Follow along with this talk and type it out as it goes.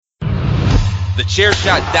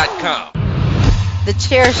thechairshot.com.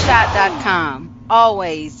 Thechairshot.com.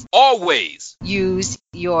 Always use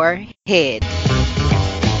your head.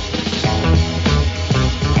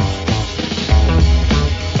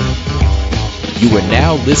 You are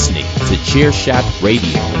now listening to Chairshot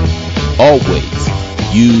Radio. Always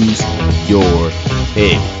use your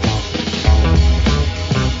head.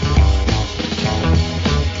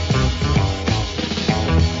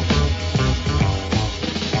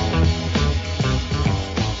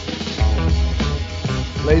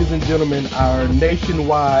 Ladies and gentlemen, our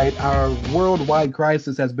nationwide, our worldwide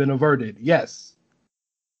crisis has been averted. Yes,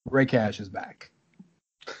 Ray Cash is back.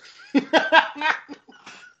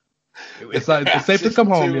 It's safe to come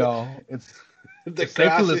home, y'all. It's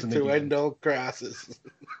safe to listen to end all crisis.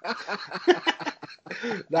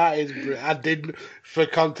 That is brilliant. For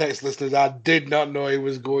context, listeners, I did not know he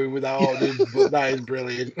was going without orders, but that is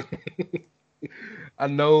brilliant. I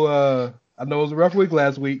know it was a rough week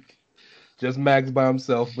last week. Just Max by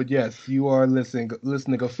himself, but yes, you are listening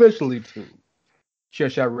officially to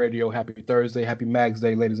Chairshot Radio. Happy Thursday, happy Max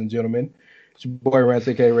Day, ladies and gentlemen. It's your boy Rance,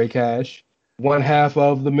 aka Ray Cash, one half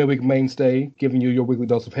of the midweek mainstay, giving you your weekly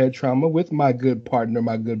dose of head trauma with my good partner,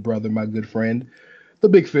 my good brother, my good friend, the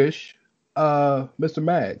big fish, Mr.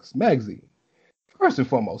 Magsy. First and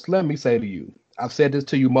foremost, let me say to you, I've said this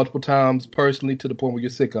to you multiple times personally to the point where you're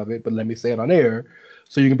sick of it, but let me say it on air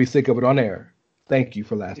so you can be sick of it on air. Thank you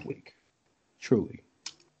for last week. Truly.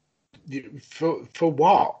 For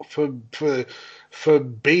what? For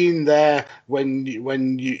being there when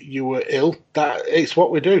you were ill. That it's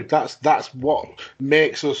what we do. That's what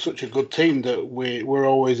makes us such a good team, that we're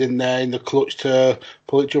always in there in the clutch to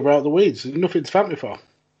pull each other out of the weeds. There's nothing to thank me for.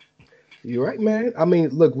 You're right, man. I mean,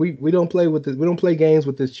 look, we don't play with this. We don't play games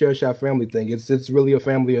with this Chairshot family thing. It's really a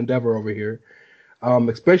family endeavor over here,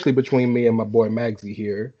 especially between me and my boy Magsy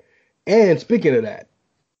here. And speaking of that,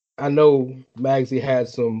 I know Magsy had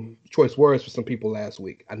some choice words for some people last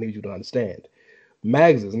week. I need you to understand.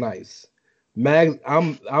 Mags is nice. Mags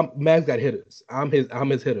got hitters. I'm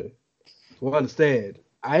his hitter. So understand.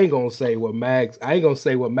 I ain't gonna say what Mags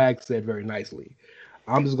said very nicely.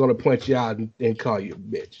 I'm just gonna point you out and call you a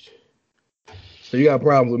bitch. So you got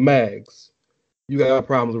problems with Mags. You got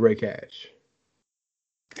problems with Ray Cash.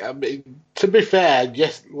 I mean, to be fair,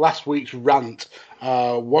 yes, last week's rant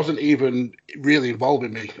wasn't even really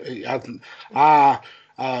involving me. I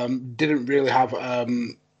didn't really have a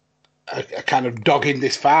kind of dog in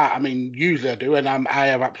this fight. I mean, usually I do, and I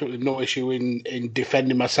have absolutely no issue in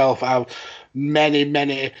defending myself. I have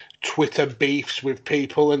many Twitter beefs with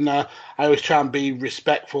people, and I always try and be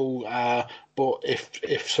respectful. But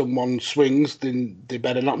if someone swings, then they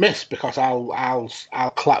better not miss, because I'll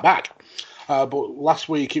clap back. But last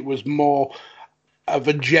week it was more of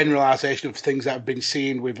a generalisation of things that I've been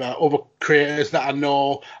seeing with other creators that I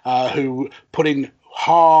know who put in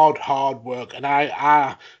hard work, and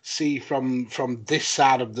I see from this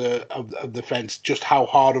side of the fence just how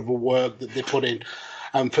hard of a work that they put in,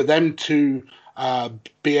 and for them to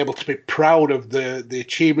be able to be proud of the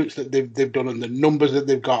achievements that they've done, and the numbers that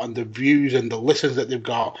they've got, and the views and the listens that they've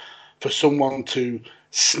got, for someone to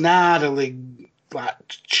snartily like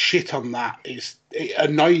shit on that, it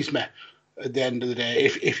annoys me. At the end of the day,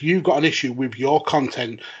 if you've got an issue with your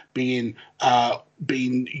content being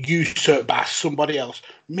usurped by somebody else,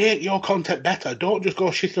 make your content better. Don't just go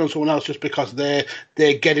shitting on someone else just because they're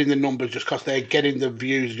getting the numbers, just because they're getting the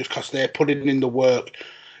views, just because they're putting in the work.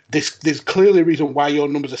 There's clearly a reason why your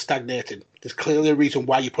numbers are stagnating. There's clearly a reason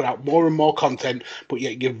why you put out more and more content, but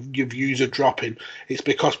yet your views are dropping. It's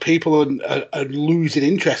because people are losing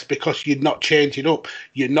interest, because you're not changing up.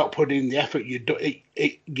 You're not putting in the effort.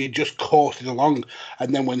 You're just coursing along.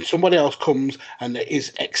 And then when somebody else comes and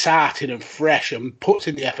is exciting and fresh and puts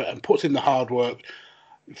in the effort and puts in the hard work,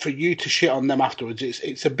 for you to shit on them afterwards,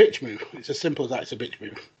 it's a bitch move. It's as simple as that. It's a bitch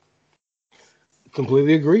move.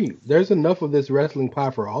 Completely agree. There's enough of this wrestling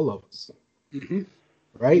pie for all of us,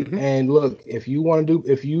 right? Mm-hmm. And look, if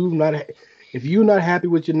you're not happy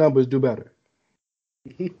with your numbers, do better.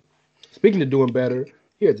 Mm-hmm. Speaking of doing better,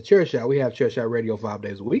 here at the Chairshot, we have Chairshot Radio 5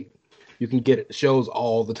 days a week. You can get shows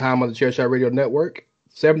all the time on the Chairshot Radio Network.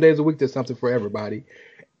 7 days a week, there's something for everybody.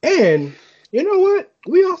 And you know what?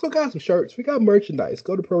 We also got some shirts. We got merchandise.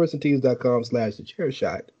 Go to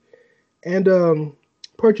prowrestlingtees.com/thechairshot and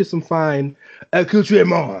purchase some fine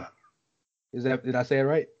accoutrement. Did I say it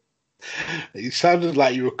right? It sounded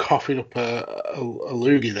like you were coughing up a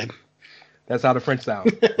loogie then. That's how the French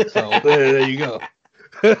sound. So there you go.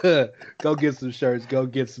 Go get some shirts. Go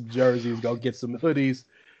get some jerseys. Go get some hoodies.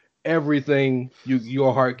 Everything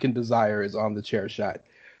your heart can desire is on the Chairshot.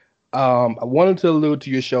 I wanted to allude to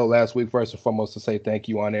your show last week, first and foremost, to say thank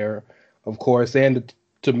you on air, of course, and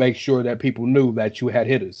to make sure that people knew that you had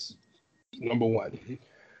hitters, number one.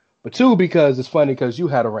 But two, because it's funny because you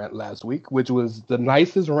had a rant last week, which was the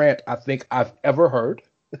nicest rant I think I've ever heard.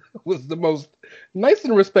 It was the most nice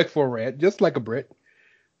and respectful rant, just like a Brit.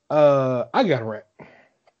 I got a rant,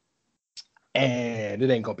 and it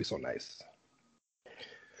ain't gonna be so nice.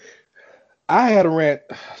 I had a rant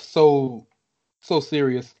so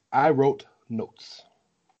serious. I wrote notes.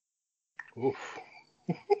 Oof.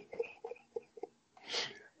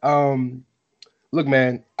 Look,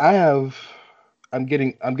 man, I'm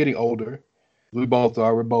getting older. We both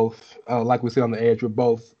are. We're both like we say on the edge. We're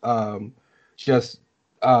both just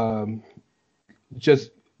um,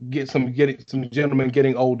 just getting some gentlemen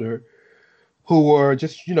getting older who are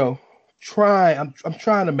just trying. I'm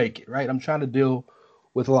trying to make it right. I'm trying to deal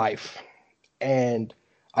with life, and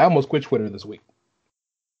I almost quit Twitter this week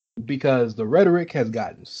because the rhetoric has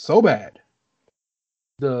gotten so bad.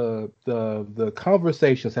 The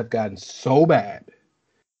conversations have gotten so bad.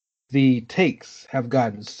 The takes have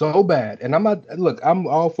gotten so bad, and I'm not. Look, I'm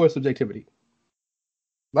all for subjectivity.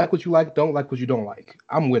 Like what you like what you don't like.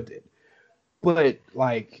 I'm with it. But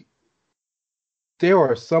like, there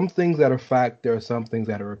are some things that are fact. There are some things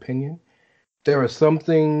that are opinion. There are some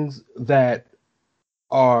things that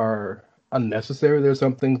are unnecessary. There are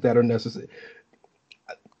some things that are necessary.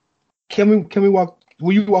 Can we walk?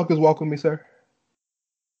 Will you walk this walk with me, sir?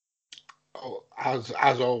 Oh, as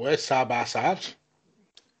always, side by side.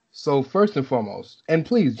 So first and foremost, and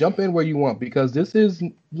please jump in where you want because this is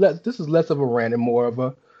less of a rant and more of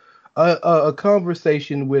a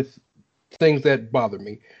conversation with things that bother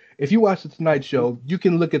me. If you watch the Tonight Show, you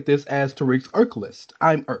can look at this as Tariq's irk list.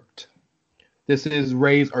 I'm irked. This is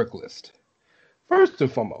Ray's irk list. First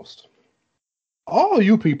and foremost, all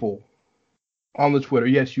you people on the Twitter,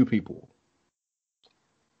 yes, you people,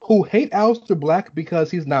 who hate Aleister Black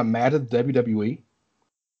because he's not mad at the WWE,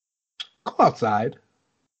 go outside.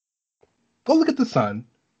 Go look at the sun.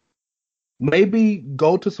 Maybe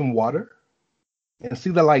go to some water and see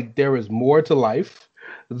that like there is more to life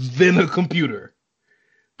than a computer.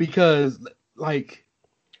 Because like,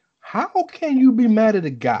 how can you be mad at a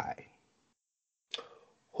guy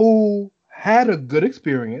who had a good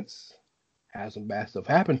experience, has some bad stuff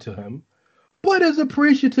happen to him, but is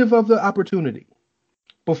appreciative of the opportunity?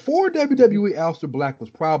 Before WWE, Aleister Black was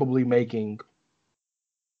probably making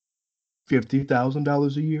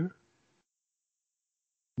 $50,000 a year.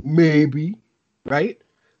 Maybe, right?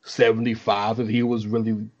 75 if he was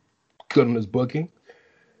really good on his booking.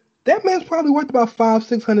 That man's probably worth about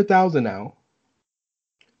 500,000-600,000 now.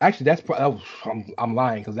 Actually, I'm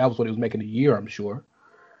lying because that was what he was making a year, I'm sure.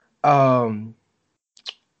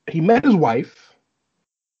 He met his wife.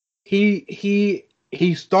 He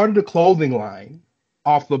started a clothing line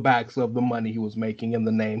off the backs of the money he was making and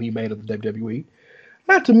the name he made of the WWE.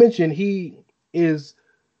 Not to mention, he is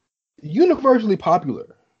universally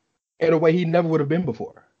popular in a way he never would have been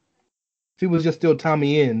before. If he was just still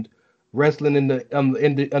Tommy End wrestling in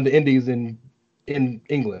the Indies in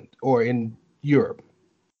England or in Europe.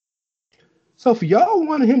 So for y'all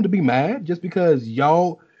wanted him to be mad just because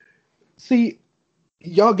y'all gave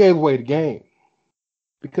away the game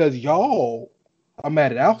because y'all are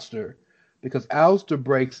mad at Aleister because Aleister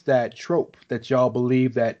breaks that trope that y'all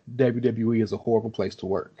believe that WWE is a horrible place to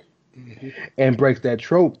work. Mm-hmm. And breaks that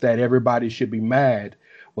trope that everybody should be mad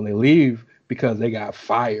when they leave because they got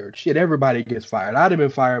fired. Shit, everybody gets fired. I'd have been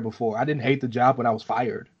fired before. I didn't hate the job when I was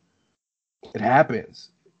fired. It happens,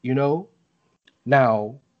 Now,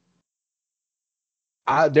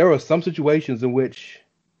 there are some situations in which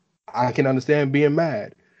I can understand being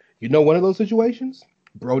mad. One of those situations?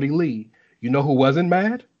 Brody Lee. You know who wasn't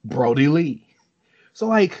mad? Brody Lee. So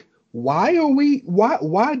like, why do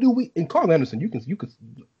we, and Carl Anderson, you could,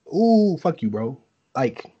 ooh, fuck you, bro.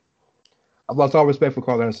 Like, I've lost all respect for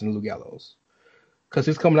Carl Anderson and Lou Gallows. Because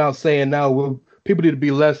he's coming out saying now people need to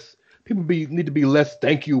be less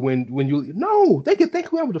thank you when you, no, they can thank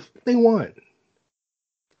whoever they want.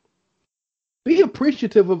 Be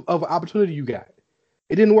appreciative of an opportunity you got.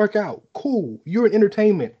 It didn't work out. Cool. You're in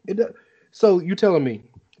entertainment. So you telling me,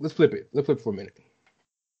 let's flip it. Let's flip for a minute.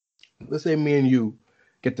 Let's say me and you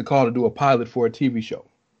get the call to do a pilot for a TV show.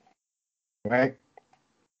 Right?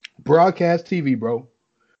 Broadcast TV, bro.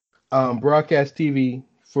 Broadcast TV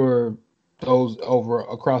for those over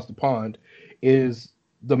across the pond is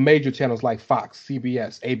the major channels like Fox,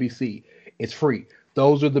 CBS, ABC. It's free.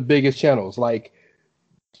 Those are the biggest channels. Like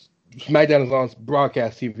SmackDown is on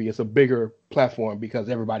broadcast TV. It's a bigger platform because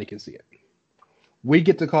everybody can see it. We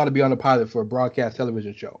get the call to be on the pilot for a broadcast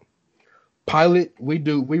television show. pilot, we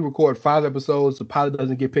record 5 episodes. The pilot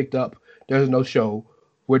doesn't get picked up. There's no show.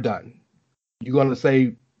 We're done. You gonna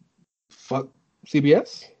say fuck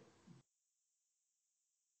CBS?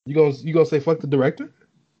 You gonna say fuck the director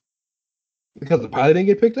because the pilot didn't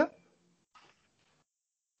get picked up?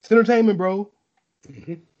 It's entertainment, bro.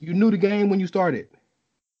 Mm-hmm. You knew the game when you started.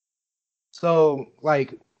 So,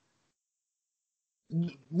 like,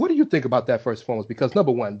 what do you think about that first and foremost? Because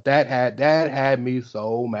number one, that had me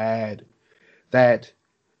so mad that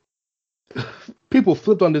people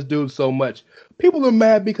flipped on this dude so much. People are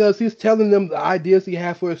mad because he's telling them the ideas he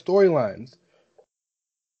had for his storylines.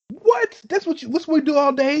 What? That's what we do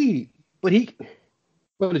all day. But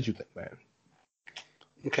what did you think, man?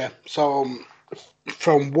 Okay, so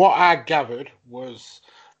from what I gathered was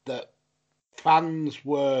that fans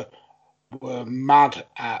were mad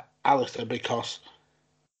at Alistair because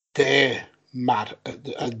they're mad at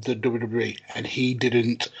the WWE, and he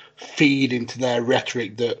didn't feed into their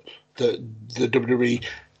rhetoric that the WWE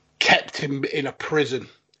kept him in a prison,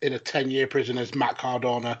 in a 10-year prison, as Matt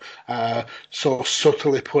Cardona so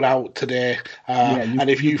subtly put out today.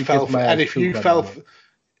 If you fell for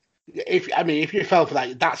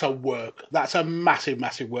that, that's a work. That's a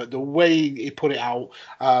massive work. The way he put it out,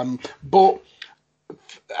 but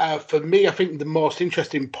for me, I think the most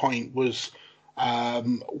interesting point was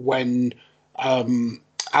when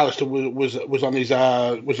Alistair was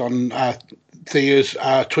on Thea's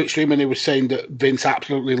Twitch stream, and he was saying that Vince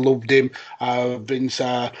absolutely loved him. Vince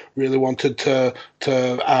really wanted to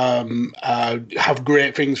have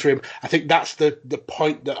great things for him. I think that's the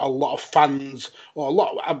point that a lot of fans,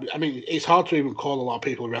 it's hard to even call a lot of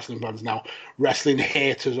people wrestling fans now, wrestling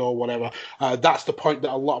haters or whatever. That's the point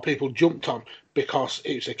that a lot of people jumped on, because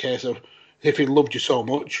it's a case of, if he loved you so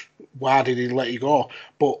much, why did he let you go?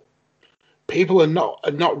 But people are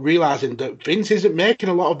not realizing that Vince isn't making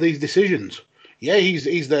a lot of these decisions. Yeah, he's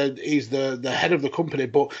the head of the company,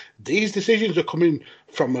 but these decisions are coming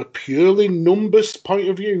from a purely numbers point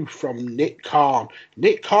of view from Nick Khan.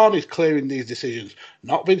 Nick Khan is clearing these decisions,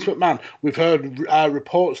 not Vince McMahon. We've heard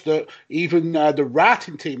reports that even the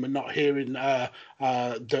writing team are not hearing the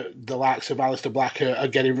likes of Aleister Black are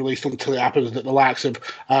getting released until it happens, that the likes of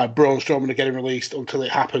Braun Strowman are getting released until it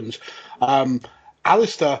happens.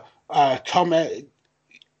 Aleister, Tom,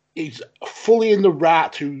 he's fully in the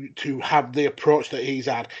right to have the approach that he's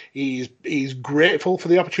had. He's grateful for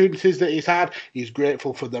the opportunities that he's had. He's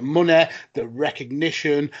grateful for the money, the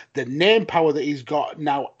recognition, the name power that he's got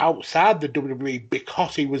now outside the WWE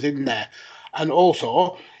because he was in there. And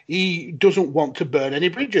also, he doesn't want to burn any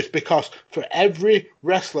bridges, because for every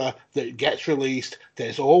wrestler that gets released,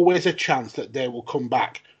 there's always a chance that they will come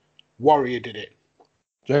back. Warrior did it.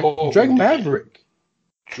 Drake Maverick.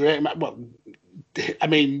 I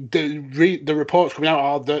mean, the reports coming out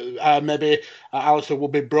are that maybe Alistair will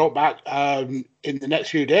be brought back in the next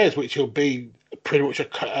few days, which will be pretty much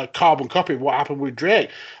a carbon copy of what happened with Drake.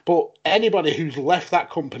 But anybody who's left that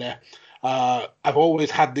company, I've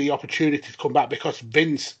always had the opportunity to come back, because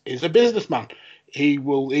Vince is a businessman. He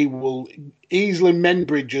will easily mend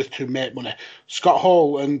bridges to make money. Scott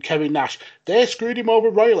Hall and Kevin Nash, they screwed him over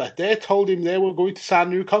royally. They told him they were going to sign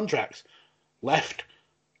new contracts. Left,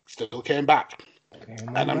 still came back.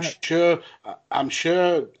 And I'm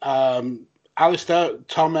sure Alistair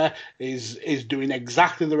Tommy is doing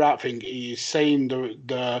exactly the right thing. He's saying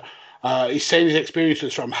he's saying his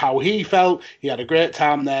experiences from how he felt. He had a great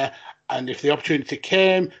time there, and if the opportunity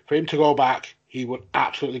came for him to go back, he would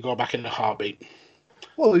absolutely go back in a heartbeat.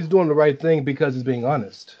 Well, he's doing the right thing because he's being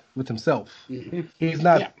honest with himself. Mm-hmm. He's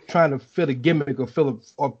not trying to fit a gimmick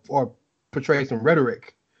or portray some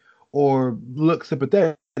rhetoric or look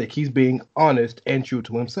sympathetic. He's being honest and true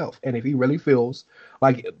to himself. And if he really feels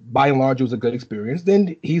like, by and large, it was a good experience,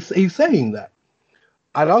 then he's saying that.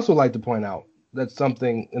 I'd also like to point out that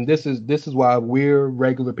something, and this is why we're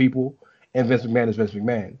regular people and Vince McMahon is Vince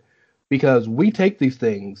McMahon, because we take these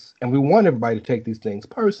things and we want everybody to take these things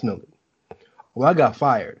personally. Well, I got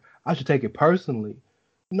fired, I should take it personally.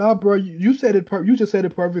 No, bro, you said it. You just said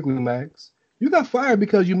it perfectly, Max. You got fired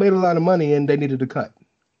because you made a lot of money and they needed a cut.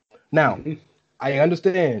 Now, I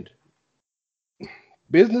understand.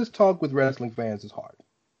 Business talk with wrestling fans is hard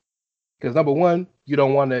because, number one, you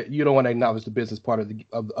don't want to acknowledge the business part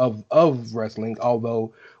of wrestling.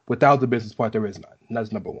 Although without the business part, there is none. And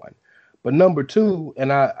that's number one. But number two,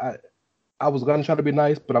 and I was gonna try to be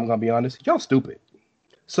nice, but I'm gonna be honest. Y'all stupid.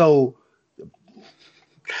 So,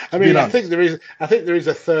 I mean, I think there is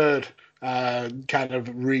a third kind of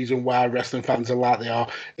reason why wrestling fans are like they are.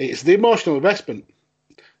 It's the emotional investment.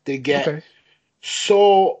 They get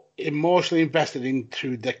so emotionally invested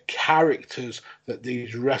into the characters that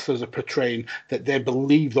these wrestlers are portraying, that they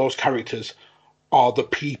believe those characters are the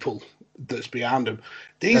people that's behind them.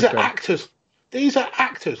 These are actors. These are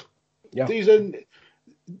actors. Yeah. These are.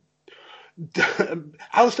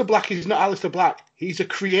 Aleister Black is not Aleister Black. He's a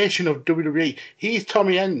creation of WWE. He's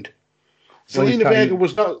Tommy End. Selena Vega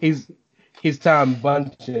was not. He's Tom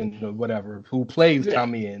Bunchen or whatever, who plays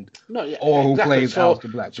Tommy End, or who plays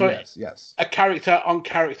Aleister Black. So yes. A character on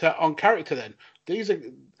character on character. Then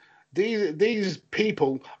these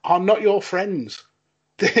people are not your friends.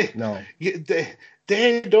 They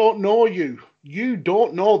don't know you. You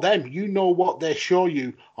don't know them. You know what they show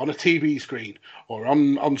you on a TV screen or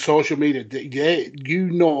on social media.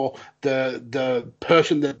 You know the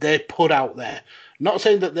person that they put out there. Not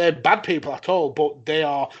saying that they're bad people at all, but they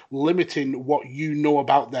are limiting what you know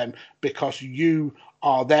about them because you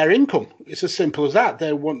are their income. It's as simple as that.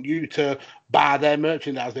 They want you to buy their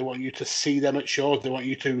merchandise. They want you to see them at shows. They want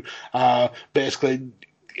you to basically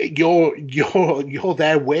you're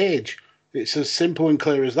their wage. It's as simple and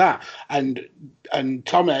clear as that. And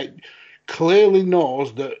Tommy clearly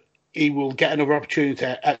knows that he will get another opportunity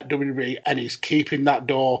at WWE, and he's keeping that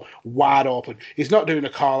door wide open. He's not doing a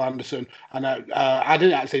Carl Anderson, and I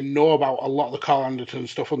didn't actually know about a lot of the Carl Anderson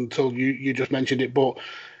stuff until you just mentioned it, but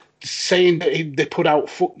saying that they put out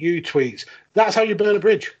 "fuck you" tweets, that's how you burn a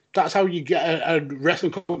bridge. That's how you get a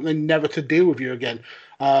wrestling company never to deal with you again.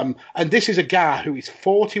 And this is a guy who is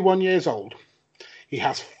 41 years old. He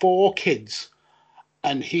has 4 kids,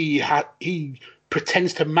 and he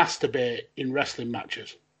pretends to masturbate in wrestling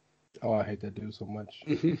matches. Oh, I hate that dude so much.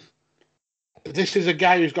 Mm-hmm. This is a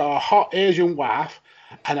guy who's got a hot Asian wife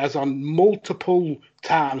and has on multiple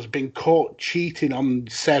times been caught cheating on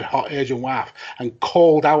said hot Asian wife and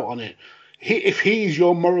called out on it. If he is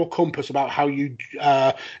your moral compass about how you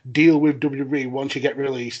deal with WWE once you get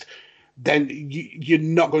released, then you're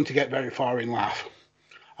not going to get very far in life.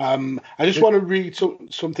 I just want to read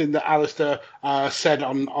something that Aleister said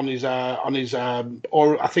on his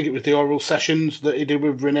oral, I think it was the oral sessions that he did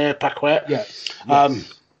with Renee Paquette. Yes.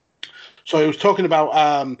 So he was talking about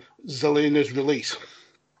Zelina's release,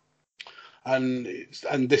 and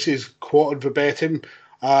this is quoted verbatim.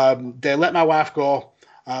 They let my wife go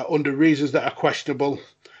under reasons that are questionable.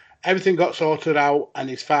 Everything got sorted out and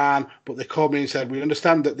it's fine, but they called me and said, "We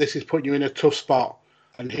understand that this is putting you in a tough spot."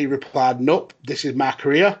 And he replied, "Nope, this is my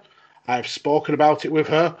career. I've spoken about it with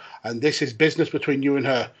her, and this is business between you and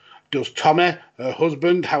her. Does Tommy, her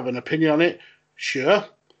husband, have an opinion on it? Sure.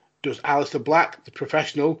 Does Aleister Black, the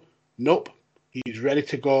professional? Nope. He's ready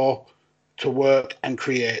to go to work and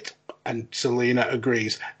create." And Selena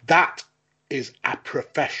agrees. That is a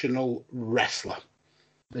professional wrestler.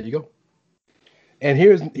 There you go. And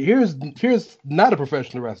here's not a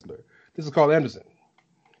professional wrestler. This is Carl Anderson.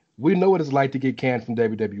 We know what it's like to get canned from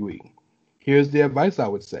WWE. Here's the advice I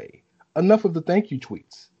would say. Enough of the thank you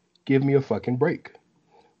tweets. Give me a fucking break.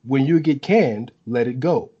 When you get canned, let it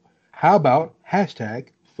go. How about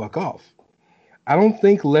 #fuck off? I don't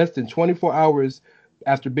think less than 24 hours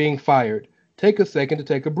after being fired, take a second to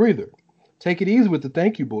take a breather. Take it easy with the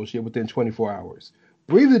thank you bullshit within 24 hours.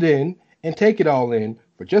 Breathe it in and take it all in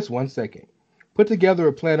for just 1 second. Put together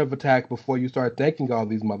a plan of attack before you start thanking all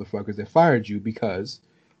these motherfuckers that fired you because... ...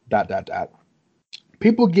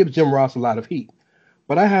 People give Jim Ross a lot of heat,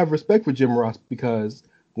 but I have respect for Jim Ross because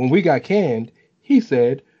when we got canned, he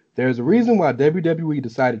said there's a reason why WWE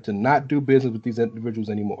decided to not do business with these individuals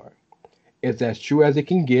anymore. It's as true as it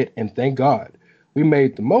can get, and thank God. We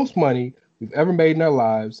made the most money we've ever made in our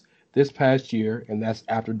lives this past year, and that's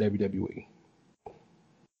after WWE.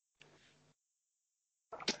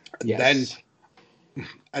 Yes.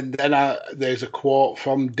 Then there's a quote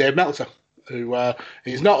from Dave Meltzer, who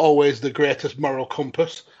is not always the greatest moral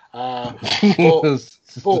compass, but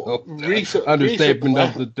recently, understatement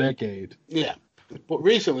of the decade. Yeah, but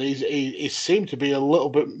recently he seemed to be a little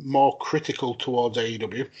bit more critical towards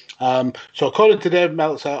AEW. So according to Dave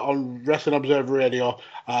Meltzer on Wrestling Observer Radio,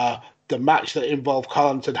 the match that involved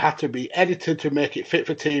Collins had to be edited to make it fit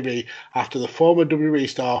for TV after the former WWE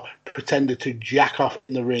star pretended to jack off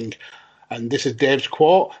in the ring. And this is Dave's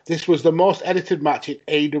quote: "This was the most edited match in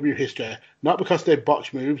AEW history, not because they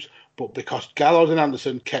botched moves, but because Gallows and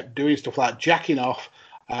Anderson kept doing stuff like jacking off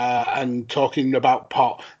and talking about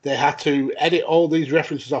pot. They had to edit all these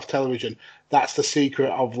references off television. That's the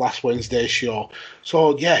secret of last Wednesday's show."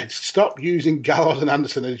 So, yeah, stop using Gallows and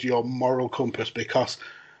Anderson as your moral compass, because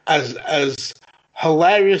as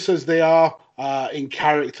hilarious as they are in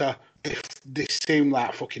character, they seem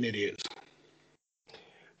like fucking idiots.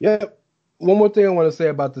 Yep. One more thing I want to say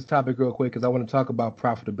about this topic real quick is I want to talk about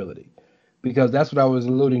profitability. because that's what I was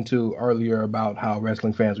alluding to earlier about how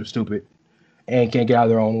wrestling fans are stupid and can't get out of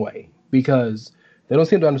their own way because they don't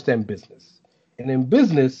seem to understand business. And in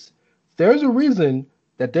business, there's a reason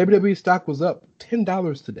that WWE stock was up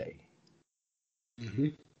 $10 today. Mm-hmm.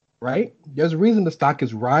 Right? There's a reason the stock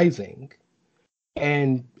is rising,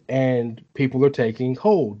 and people are taking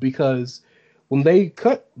hold because when they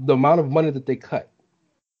cut the amount of money that they cut,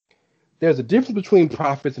 there's a difference between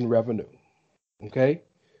profits and revenue. Okay?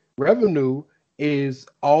 Revenue is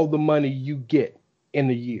all the money you get in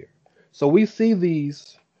a year. So we see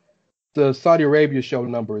the Saudi Arabia show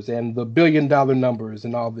numbers and the $1 billion numbers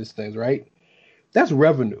and all these things, right? That's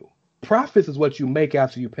revenue. Profits is what you make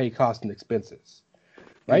after you pay costs and expenses,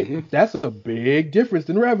 right? Mm-hmm. That's a big difference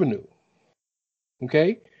in revenue.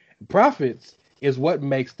 Okay? Profits is what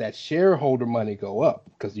makes that shareholder money go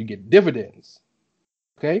up because you get dividends.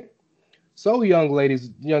 Okay? So young ladies,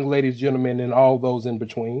 gentlemen, and all those in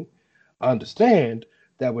between, understand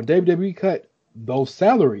that when WWE cut those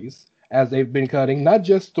salaries, as they've been cutting, not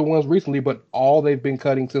just the ones recently, but all they've been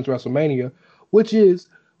cutting since WrestleMania, which is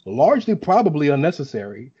largely probably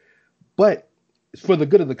unnecessary, but for the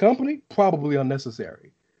good of the company, probably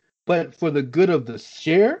unnecessary. But for the good of the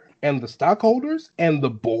share and the stockholders and the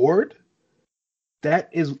board,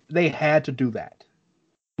 they had to do that.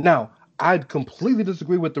 Now, I completely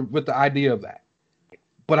disagree with the idea of that.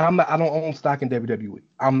 But I don't own stock in WWE.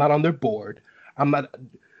 I'm not on their board. I'm not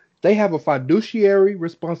They have a fiduciary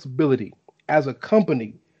responsibility as a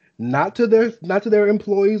company, not to their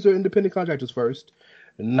employees or independent contractors first,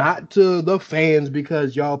 not to the fans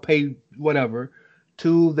because y'all pay whatever,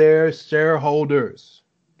 to their shareholders.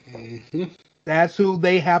 Mm-hmm. That's who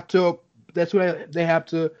they have to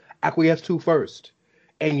acquiesce to first.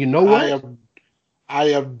 And you know what? I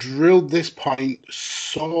have drilled this point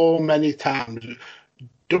so many times.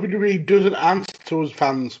 WWE doesn't answer to us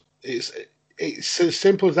fans. It's as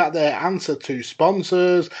simple as that. They answer to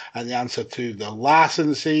sponsors and the answer to the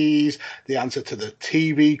licensees, the answer to the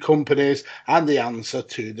TV companies, and the answer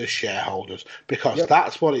to the shareholders. Because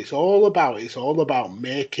that's what it's all about. It's all about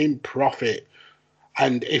making profit.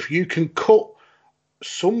 And if you can cut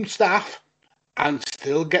some staff and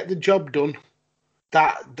still get the job done,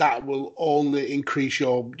 that will only increase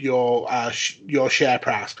your share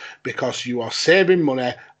price because you are saving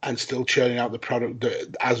money and still churning out the product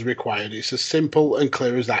as required. It's as simple and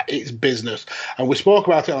clear as that. It's business, and we spoke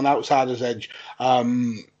about it on Outsider's Edge.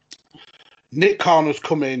 Nick Corner's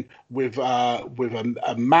come in with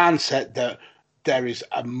a mindset that there is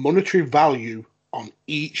a monetary value on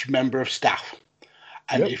each member of staff,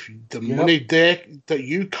 and if the money that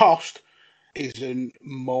you cost isn't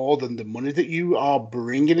more than the money that you are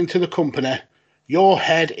bringing into the company, your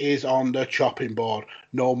head is on the chopping board.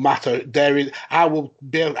 No matter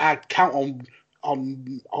I count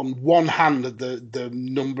on one hand the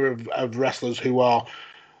number of wrestlers who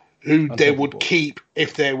they would keep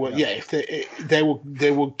if they were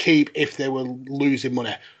they would keep if they were losing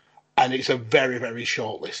money, and it's a very, very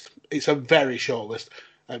short list. It's a very short list.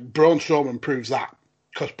 Braun Strowman proves that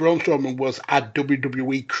because Braun Strowman was a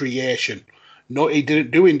WWE creation. No, he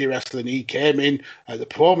didn't do indie wrestling. He came in at the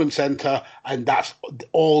Performance Center, and that's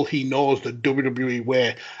all he knows, the WWE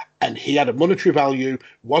way. And he had a monetary value,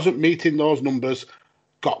 wasn't meeting those numbers,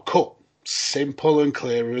 got cut. Simple and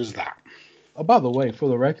clear as that. Oh, by the way, for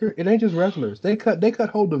the record, it ain't just wrestlers. They cut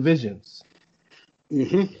whole divisions.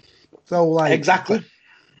 Mm-hmm. So exactly,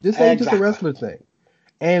 this ain't just a wrestler thing.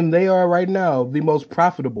 And they are right now the most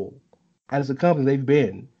profitable as a company they've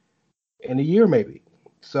been in a year, maybe.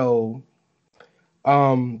 So.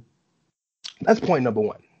 That's point number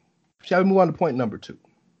one. Shall we move on to point number two?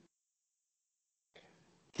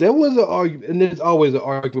 There was an argument, and there's always an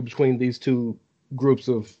argument between these two groups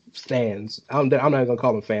of stands. I'm not going to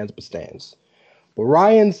call them fans, but stands. But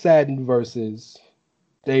Ryan Satin versus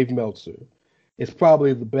Dave Meltzer is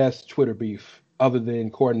probably the best Twitter beef other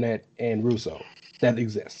than Cornette and Russo that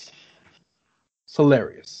exists. It's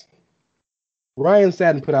hilarious. Ryan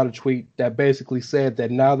Satin put out a tweet that basically said that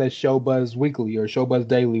now that Showbuzz Weekly or Showbuzz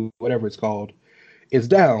Daily, whatever it's called, is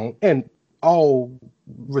down, and all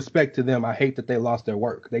respect to them, I hate that they lost their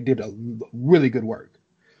work. They did a really good work.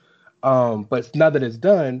 But now that it's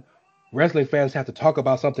done, wrestling fans have to talk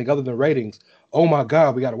about something other than ratings. Oh my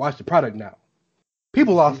God, we got to watch the product now.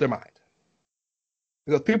 People lost their mind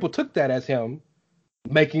because people took that as him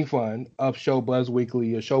making fun of Showbuzz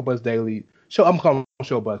Weekly or Showbuzz Daily. I'm calling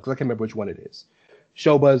Showbuzz because I can't remember which one it is.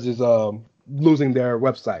 Showbuzz is losing their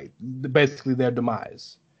website, basically their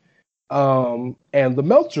demise. And the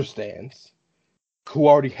Meltzer stands, who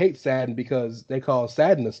already hate Satin because they call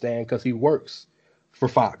Satin a stand because he works for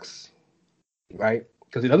Fox, right?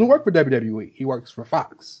 because he doesn't work for WWE. He works for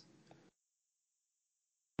Fox.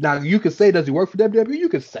 Now, you could say, does he work for WWE? You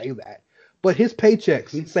could say that. But his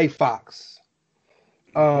paychecks say Fox.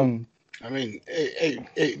 I mean,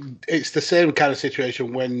 it's the same kind of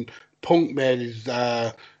situation when Punk made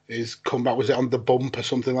his comeback. Was it on the Bump or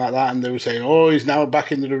something like that? And they were saying, "Oh, he's now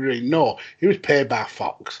back in the WWE." No, he was paid by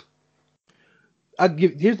Fox.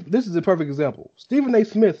 This is a perfect example. Stephen A.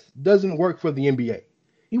 Smith doesn't work for the NBA.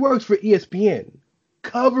 He works for ESPN,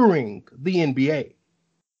 covering the NBA.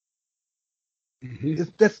 Mm-hmm.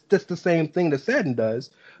 That's the same thing that Satin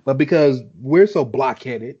does, but because we're so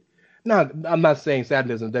blockheaded. Now, I'm not saying Satin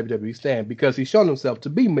isn't a WWE stan because he's shown himself to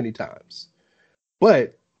be many times.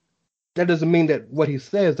 But that doesn't mean that what he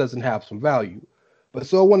says doesn't have some value. But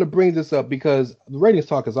so I want to bring this up because the ratings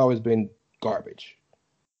talk has always been garbage.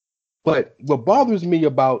 But what bothers me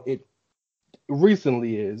about it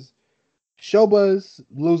recently is Showbuzz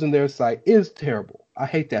losing their site is terrible. I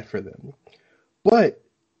hate that for them. But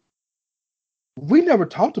we never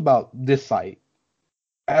talked about this site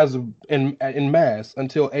as in mass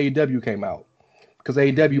until AEW came out, because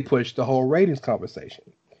AEW pushed the whole ratings conversation.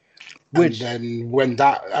 And then when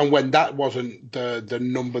that wasn't the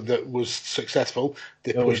number that was successful,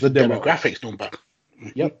 they pushed the demographics number.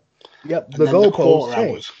 Yep. The goalposts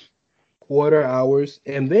changed. Quarter hours,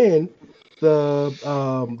 and then the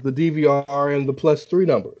DVR and the +3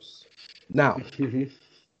 numbers. Now,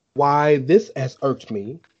 why this has irked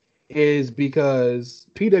me is because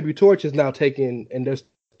PW Torch is now taking, and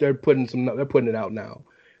they're putting it out now.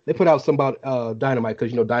 They put out some about Dynamite,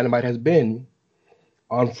 because Dynamite has been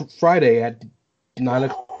on Friday at 9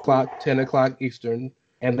 o'clock, 10 o'clock Eastern,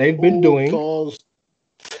 and they've been doing those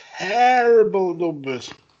terrible numbers.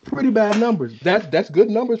 Pretty bad numbers. That's good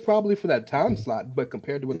numbers probably for that time slot, but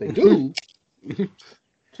compared to what they do,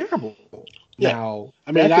 terrible. Yeah. Now,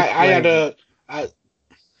 I mean, I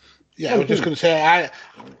was just going to say,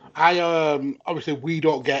 I obviously we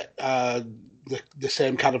don't get the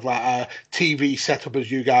same kind of like TV setup as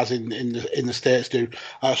you guys in the States do.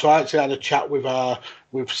 So I actually had a chat with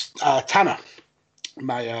Tanner,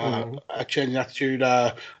 my Changing Attitude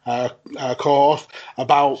co-host,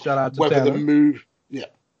 about whether the move. Yeah.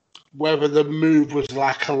 Whether the move was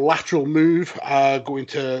like a lateral move going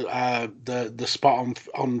to the spot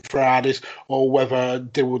on Fridays, or whether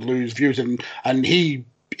they would lose views. And he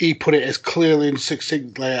put it as clearly and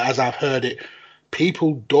succinctly as I've heard it.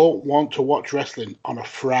 People don't want to watch wrestling on a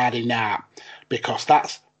Friday night because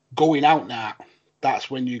that's going out night. That's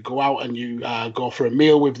when you go out and you go for a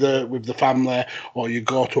meal with the family, or you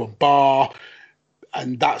go to a bar.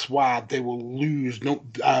 And that's why they will lose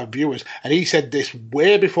viewers. And he said this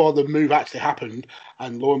way before the move actually happened,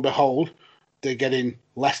 and lo and behold, they're getting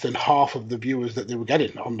less than half of the viewers that they were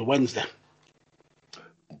getting on the Wednesday.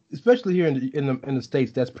 Especially here in the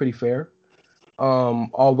States, that's pretty fair.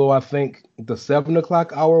 Although I think the 7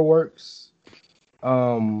 o'clock hour works,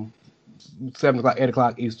 7 o'clock, 8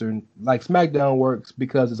 o'clock Eastern, like SmackDown works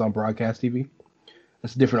because it's on broadcast TV.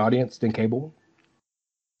 It's a different audience than cable.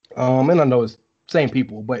 And I know it's same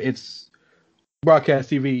people, but it's broadcast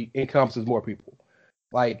TV encompasses more people.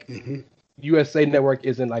 Like USA Network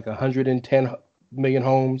is in like 110 million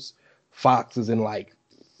homes. Fox is in like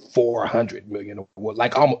 400 million.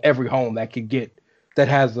 Like almost every home that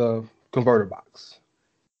has a converter box.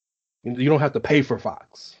 You don't have to pay for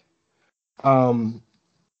Fox.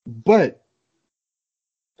 But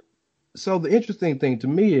so the interesting thing to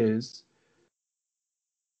me is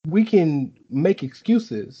we can make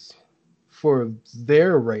excuses for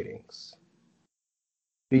their ratings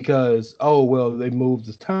because, they moved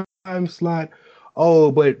the time slot.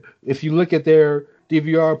 But if you look at their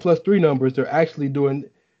DVR +3 numbers, they're actually doing,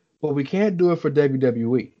 but we can't do it for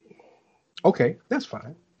WWE. Okay, that's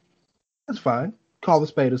fine. Call a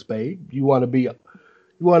spade a spade. You want to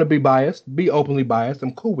be biased, be openly biased.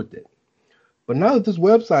 I'm cool with it. But now that this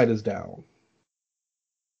website is down,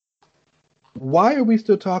 why are we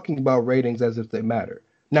still talking about ratings as if they matter?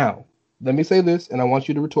 Now, let me say this, and I want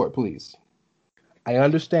you to retort, please. I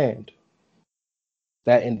understand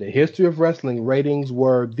that in the history of wrestling, ratings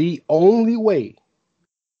were the only way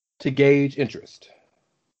to gauge interest,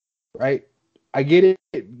 right? I get it.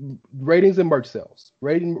 Ratings and merch sales.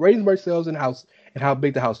 Ratings, merch sales, and how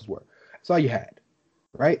big the houses were. That's all you had,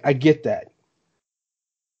 right? I get that.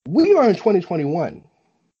 We are in 2021.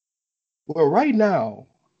 Well, right now,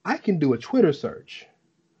 I can do a Twitter search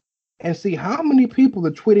and see how many people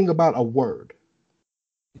are tweeting about a word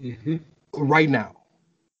right now.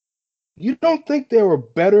 You don't think there were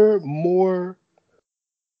better, more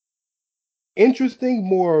interesting,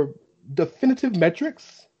 more definitive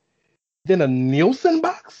metrics than a Nielsen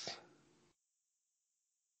box?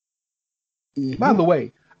 By the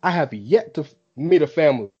way, I have yet to meet a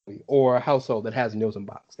family or a household that has a Nielsen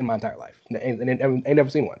box in my entire life, and ain't never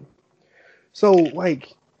seen one. So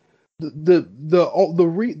like the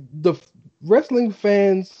wrestling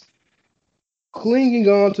fans clinging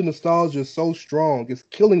on to nostalgia so strong is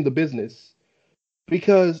killing the business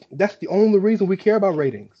because that's the only reason we care about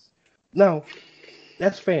ratings. Now,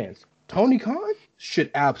 that's fans. Tony Khan should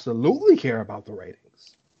absolutely care about the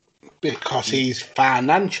ratings because he's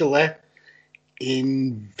financially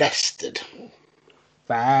invested.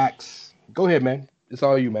 Facts. Go ahead, man. It's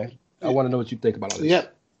all you, man. I want to know what you think about all this.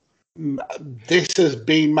 Yep. This has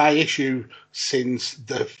been my issue since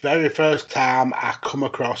the very first time I come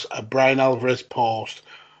across a Brian Alvarez post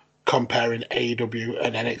comparing AEW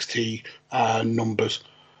and NXT numbers.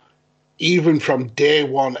 Even from day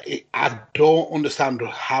one, I don't understand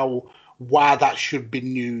why that should be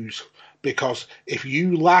news. Because if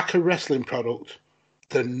you like a wrestling product,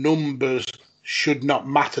 the numbers should not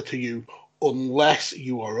matter to you unless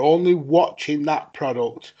you are only watching that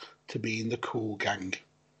product to be in the cool gang.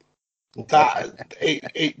 That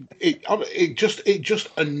it just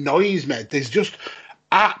annoys me. There's just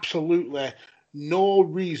absolutely no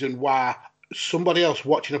reason why somebody else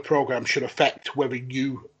watching a program should affect whether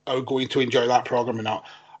you are going to enjoy that program or not.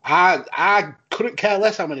 I couldn't care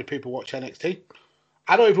less how many people watch NXT.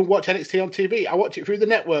 I don't even watch NXT on TV. I watch it through the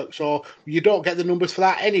network, so you don't get the numbers for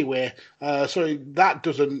that anyway. So that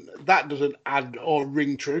doesn't add or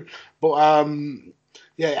ring true. But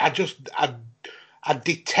yeah, I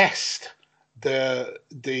detest the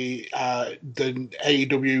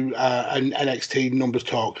AEW and NXT numbers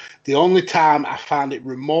talk. The only time I find it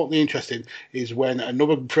remotely interesting is when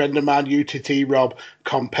another friend of mine, UTT Rob,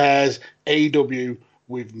 compares AEW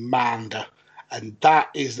with Manda. And that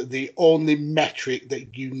is the only metric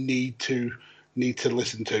that you need to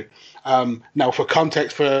listen to. Now, for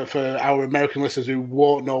context, for our American listeners who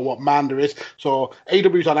won't know what Manda is, so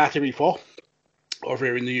AEW is on ITV4 over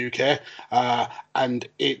here in the UK, and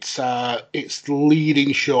its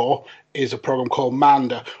leading show is a program called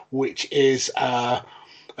Manda, which is a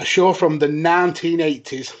show from the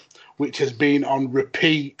 1980s, which has been on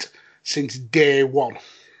repeat since day one.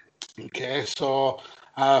 Okay, so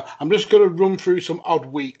I'm just going to run through some odd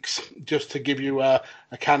weeks just to give you a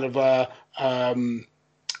kind of a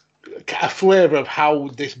flavour of how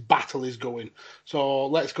this battle is going. So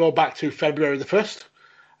let's go back to February the 1st.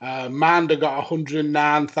 Manda got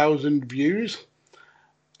 109,000 views.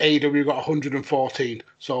 AEW got 114.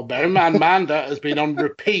 So bear in mind, Manda has been on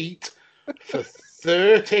repeat for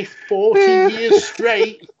 30, 40 years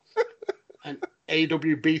straight, and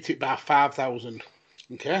AEW beat it by 5,000.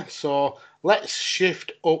 Okay, so let's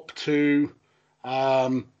shift up to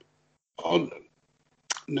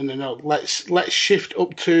Let's shift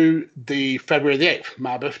up to the February the 8th,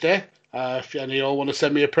 my birthday. If any of y'all want to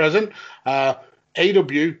send me a present,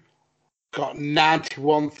 AEW got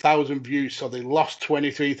 91,000 views, so they lost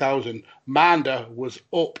 23,000. Manda was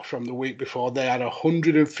up from the week before. They had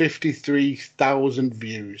 153,000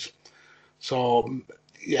 views. So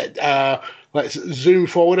yeah, let's zoom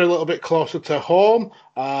forward a little bit closer to home.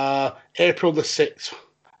 April the 6th,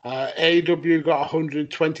 AEW got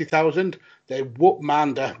 120,000. They whooped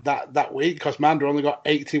Manda that week because Manda only got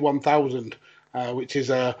 81,000, which is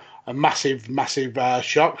a massive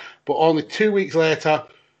shock. But only 2 weeks later,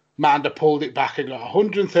 Manda pulled it back and got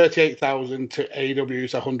 138,000 to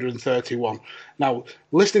AEW's 131. Now,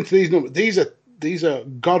 listening to these numbers, these are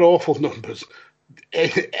god awful numbers.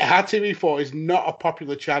 RTV4 is not a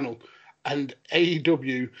popular channel, and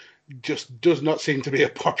AEW just does not seem to be a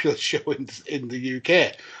popular show in the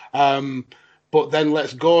UK. But then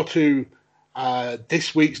let's go to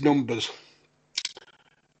this week's numbers.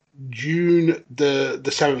 June the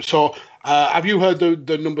 7th. So have you heard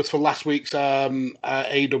the numbers for last week's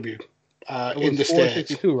AEW in the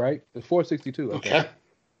States? 462, right? It's 462. Okay.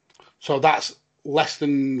 So that's less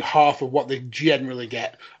than half of what they generally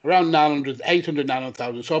get. Around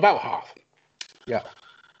 900,000, so about half. Yeah.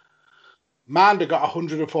 Manda got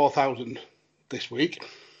 104,000 this week.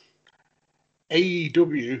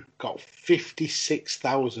 AEW got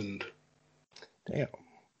 56,000. Damn.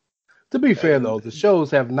 To be fair, though, the shows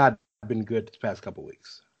have not been good this past couple of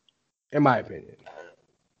weeks, in my opinion.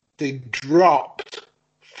 They dropped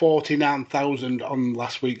 49,000 on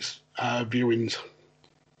last week's viewings.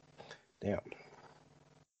 Damn.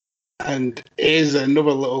 And here's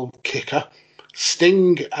another little kicker.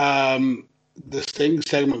 Sting, the Sting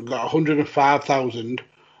segment got 105,000,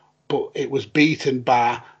 but it was beaten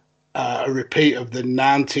by a repeat of the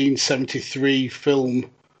 1973 film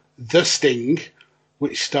The Sting,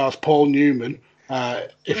 which stars Paul Newman.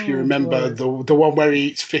 If you remember, the one where he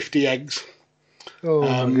eats 50 eggs. Oh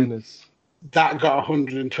my goodness. That got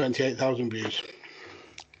 128,000 views.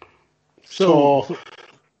 So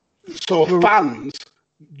fans,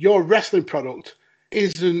 your wrestling product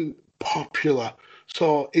isn't popular.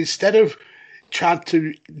 So instead of trying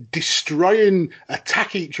to destroy and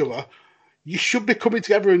attack each other, you should be coming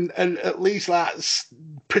together and at least like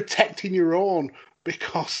protecting your own,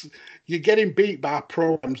 because you're getting beat by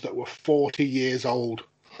programs that were 40 years old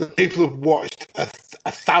that people have watched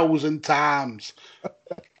 1,000 times.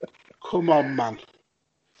 Come on, man.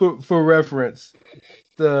 For reference,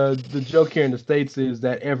 the joke here in the States is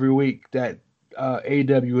that every week that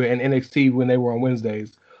AEW and NXT, when they were on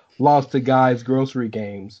Wednesdays, lost to Guy's Grocery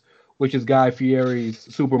Games, which is Guy Fieri's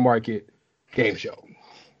supermarket game show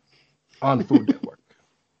on the Food Network.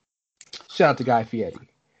 Shout out to Guy Fieri.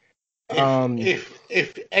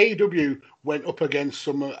 If AEW went up against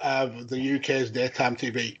some of the UK's daytime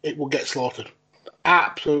TV, it will get slaughtered.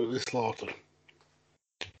 Absolutely slaughtered.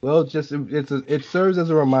 Well, it serves as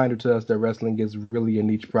a reminder to us that wrestling is really a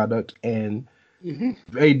niche product, and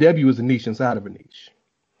AEW is a niche inside of a niche.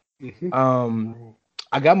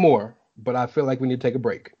 I got more, but I feel like we need to take a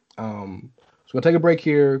break. So we'll take a break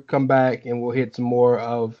here, come back, and we'll hit some more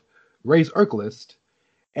of Ray's Irk List,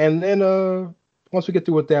 and then once we get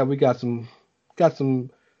through with that, we got some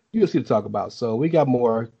UFC to talk about. So we got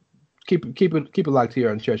more. Keep it locked here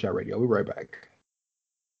on Chairshot Radio. We'll be right back.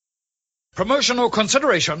 Promotional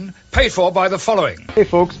consideration paid for by the following. Hey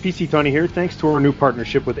folks, PC Tony here. Thanks to our new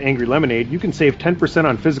partnership with Angry Lemonade, you can save 10%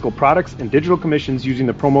 on physical products and digital commissions using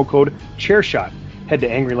the promo code Chairshot. Head to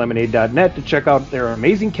angrylemonade.net to check out their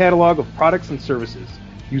amazing catalog of products and services.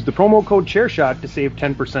 Use the promo code Chairshot to save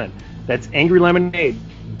 10%. That's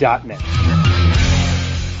angrylemonade.net.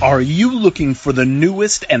 Are you looking for the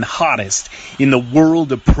newest and hottest in the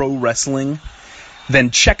world of pro wrestling? Then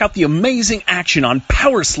check out the amazing action on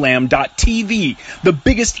Powerslam.tv, the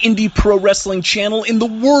biggest indie pro wrestling channel in the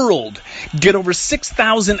world. Get over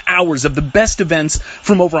 6,000 hours of the best events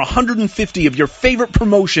from over 150 of your favorite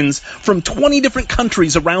promotions from 20 different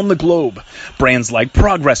countries around the globe. Brands like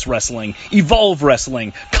Progress Wrestling, Evolve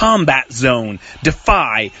Wrestling, Combat Zone,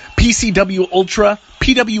 Defy, PCW Ultra,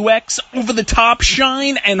 PWX, Over the Top,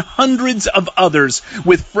 Shine, and hundreds of others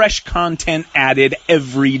with fresh content added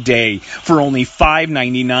every day for only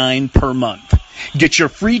 $5.99 per month. Get your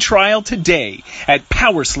free trial today at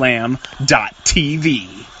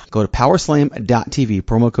Powerslam.tv. Go to Powerslam.tv,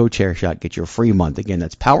 promo code Chairshot, get your free month. Again,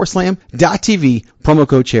 that's Powerslam.tv, promo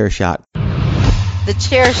code Chairshot.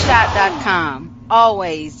 TheChairshot.com.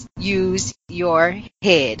 Always use your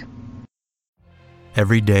head.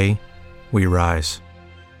 Every day, we rise,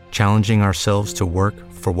 challenging ourselves to work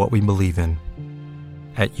for what we believe in.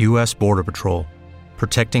 At U.S. Border Patrol,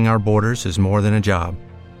 protecting our borders is more than a job.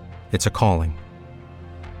 It's a calling.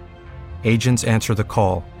 Agents answer the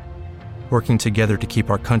call, working together to keep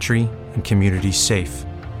our country and communities safe.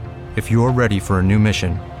 If you're ready for a new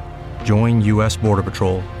mission, join U.S. Border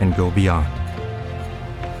Patrol and go beyond.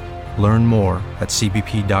 Learn more at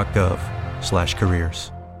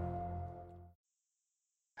cbp.gov/careers.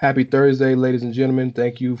 Happy Thursday, ladies and gentlemen.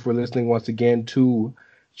 Thank you for listening once again to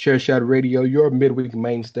Chairshot Radio, your midweek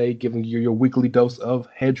mainstay, giving you your weekly dose of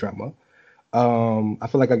head trauma. I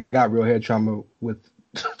feel like I got real head trauma with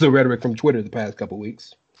the rhetoric from Twitter the past couple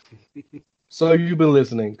weeks. So you've been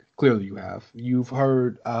listening. Clearly you have. You've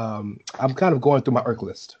heard, I'm kind of going through my Irk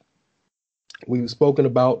list. We've spoken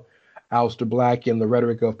about Aleister Black and the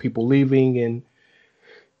rhetoric of people leaving and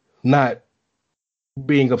not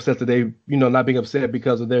being upset that they, not being upset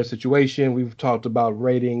because of their situation. We've talked about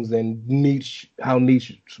ratings and how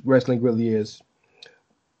niche wrestling really is.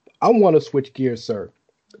 I want to switch gears, sir,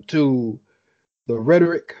 to the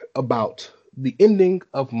rhetoric about the ending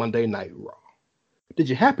of Monday Night Raw. Did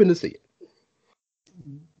you happen to see it?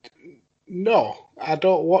 No, I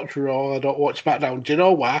don't watch Raw. I don't watch SmackDown. Do you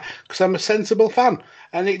know why? Because I'm a sensible fan,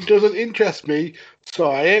 and it doesn't interest me.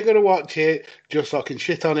 So I ain't gonna watch it just so I can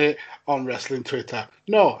shit on it on wrestling Twitter.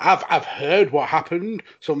 No, I've heard what happened.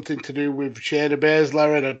 Something to do with Shayna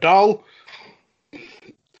Baszler and a doll.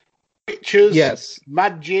 Pictures. Yes.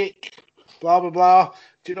 Magic. Blah blah blah.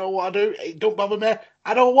 Do you know what I do? It don't bother me.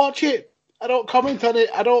 I don't watch it. I don't comment on it.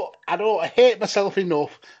 I don't hate myself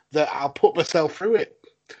enough that I'll put myself through it.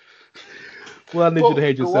 Well, I need you to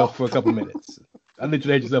hate yourself for a couple minutes.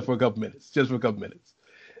 Just for a couple minutes.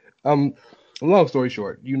 Long story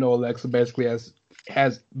short, Alexa basically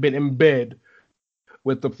has been in bed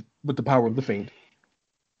with the power of the Fiend,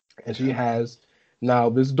 and she has now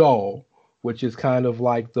this doll, which is kind of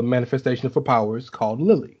like the manifestation of her powers, called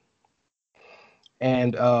Lily,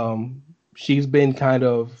 and she's been kind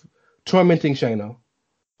of tormenting Shayna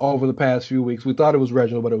over the past few weeks. We thought it was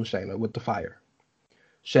Reginald, but it was Shayna with the fire.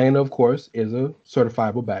 Shayna, of course, is a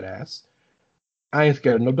certifiable badass. I ain't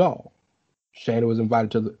scared of no doll. Shayna was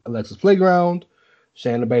invited to Alexa's playground.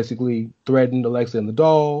 Shayna basically threatened Alexa and the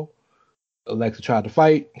doll. Alexa tried to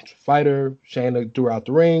fight her. Shayna threw out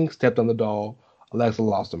the ring, stepped on the doll. Alexa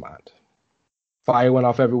lost her mind. Fire went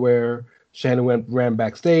off everywhere. Shayna ran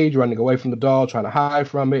backstage, running away from the doll, trying to hide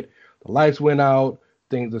from it. The lights went out.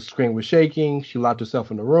 The screen was shaking. She locked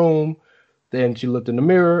herself in the room. Then she looked in the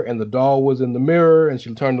mirror, and the doll was in the mirror. And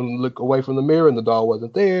she turned to look away from the mirror, and the doll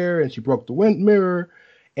wasn't there. And she broke the mirror,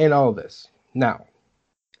 and all this. Now,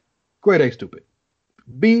 grade A stupid.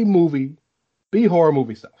 B horror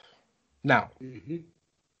movie stuff. Now,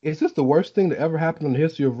 is this the worst thing to ever happen in the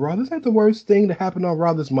history of Raw? This ain't the worst thing to happen on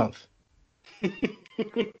Raw this month. This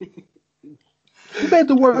ain't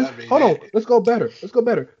the worst. Hold on. Let's go better.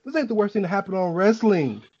 This ain't the worst thing to happen on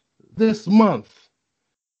wrestling this month.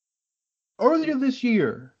 Earlier this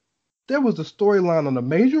year, there was a storyline on a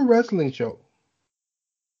major wrestling show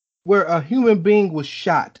where a human being was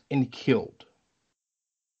shot and killed.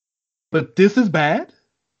 But this is bad?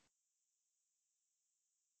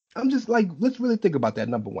 I'm just like, let's really think about that,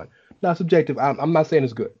 number one. Now, subjective, I'm not saying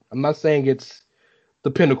it's good. I'm not saying it's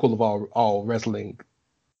the pinnacle of all wrestling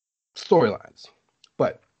storylines.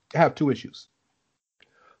 But I have two issues.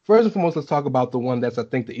 First and foremost, let's talk about the one that's, I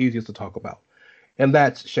think, the easiest to talk about. And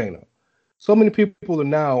that's Shayna. So many people are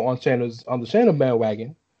now on the Shayna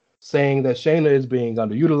bandwagon saying that Shayna is being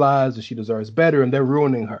underutilized and she deserves better and they're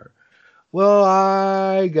ruining her. Well,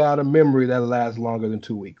 I got a memory that lasts longer than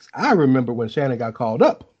 2 weeks. I remember when Shayna got called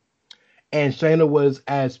up. And Shayna was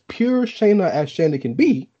as pure Shayna as Shayna can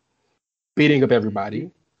be, beating up everybody,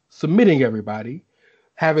 submitting everybody,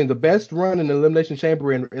 having the best run in Elimination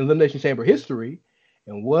Chamber in Elimination Chamber history.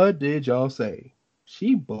 And what did y'all say?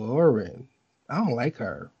 She boring. I don't like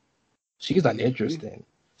her. She's uninteresting.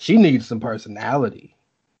 She needs some personality.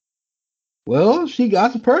 Well, she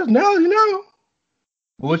got some personality now.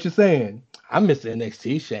 What you saying? I miss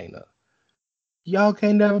NXT Shayna. Y'all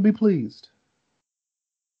can never be pleased.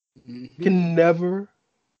 Can never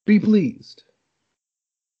be pleased.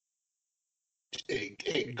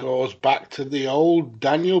 It goes back to the old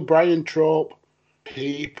Daniel Bryan trope.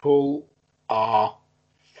 People are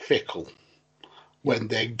fickle. When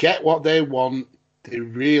they get what they want, they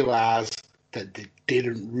realize that they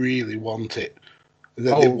didn't really want it.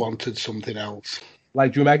 That they wanted something else.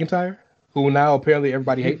 Like Drew McIntyre, who now apparently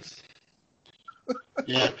everybody hates.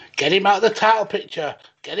 Yeah, get him out of the title picture.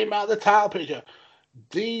 Get him out of the title picture.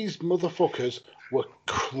 These motherfuckers were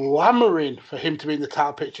clamoring for him to be in the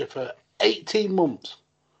title picture for 18 months.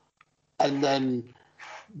 And then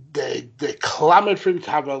they clamored for him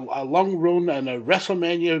to have a long run and a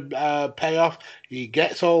WrestleMania payoff. He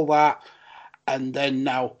gets all that. And then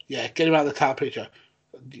now, get him out of the title picture.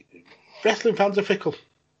 Wrestling fans are fickle.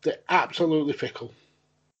 They're absolutely fickle.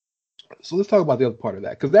 So let's talk about the other part of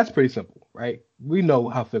that, because that's pretty simple, right? We know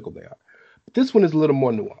how fickle they are. But this one is a little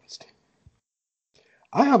more nuanced.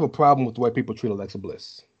 I have a problem with the way people treat Alexa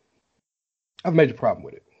Bliss. I have a major problem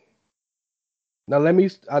with it. Now,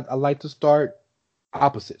 I like to start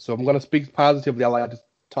opposite. So I'm going to speak positively. I like to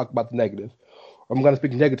talk about the negative. Or I'm going to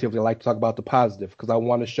speak negatively. I like to talk about the positive, because I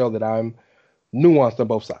want to show that I'm nuanced on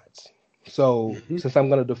both sides. So since I'm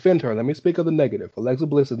going to defend her, let me speak of the negative. Alexa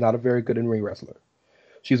Bliss is not a very good in-ring wrestler.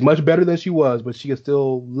 She's much better than she was, but she is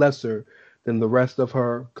still lesser than the rest of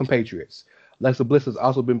her compatriots. Alexa Bliss has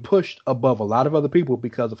also been pushed above a lot of other people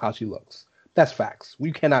because of how she looks. That's facts.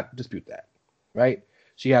 We cannot dispute that, right?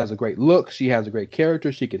 She has a great look. She has a great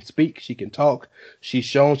character. She can speak. She can talk. She's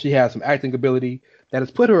shown she has some acting ability that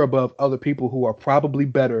has put her above other people who are probably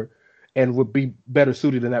better and would be better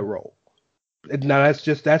suited in that role. Now,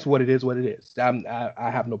 that's what it is,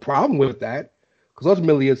 I have no problem with that, because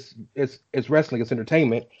ultimately it's wrestling, it's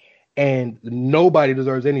entertainment, and nobody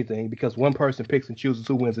deserves anything because one person picks and chooses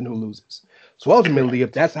who wins and who loses. So ultimately,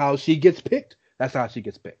 if that's how she gets picked, that's how she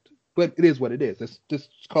gets picked. But it is what it is. Let's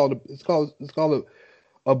call it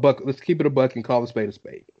a buck. Let's keep it a buck and call a spade a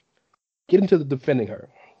spade. Get into the defending her.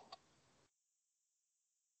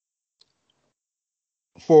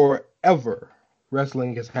 Forever,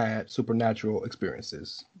 wrestling has had supernatural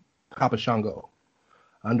experiences. Papa Shango,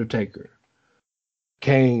 Undertaker,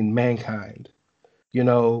 Kane, Mankind. You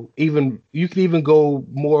know, you could even go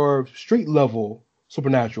more street level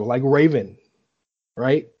supernatural, like Raven,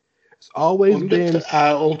 right? It's always been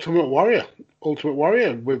Ultimate Warrior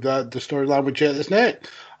with the storyline with Jake the Snake.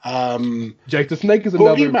 Jake the Snake is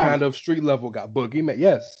another kind of street level guy. Boogeyman,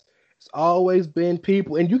 yes. It's always been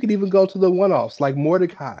people, and you could even go to the one-offs like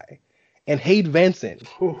Mordecai and Hade Vanson.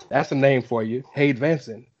 That's a name for you, Hade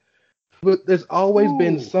Vanson. But there's always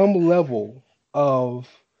been some level of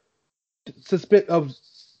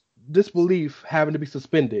disbelief having to be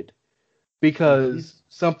suspended because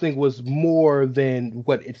something was more than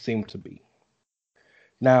what it seemed to be.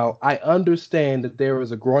 Now, I understand that there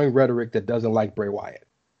is a growing rhetoric that doesn't like Bray Wyatt.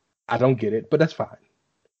 I don't get it, but that's fine.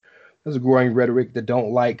 There's a growing rhetoric that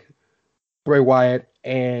don't like Bray Wyatt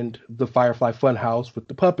and the Firefly Funhouse with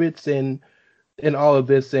the puppets and all of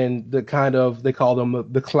this, and the kind of, they call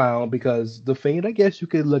them the clown, because the Fiend, I guess you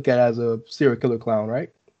could look at as a serial killer clown, right?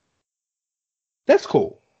 That's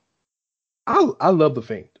cool. I love the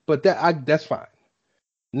Fiend, but that's fine.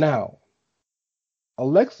 Now,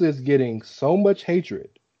 Alexa is getting so much hatred.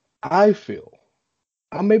 I feel,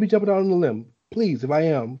 I may be jumping out on a limb. Please, if I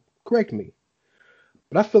am, correct me.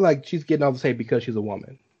 But I feel like she's getting all this hate because she's a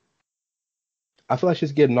woman. I feel like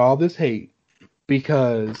she's getting all this hate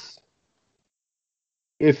because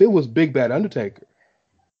if it was Big Bad Undertaker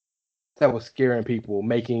that was scaring people,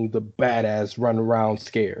 making the badass run around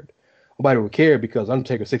scared, nobody would care because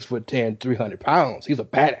Undertaker's 6'10", 300 pounds. He's a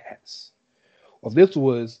badass. Or if this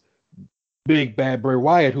was Big Bad Bray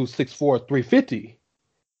Wyatt, who's 6'4", 350,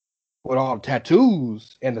 with all the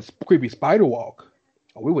tattoos and the creepy spider walk,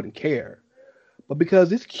 we wouldn't care. But because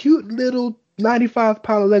this cute little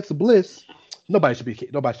 95-pound Alexa Bliss, nobody should be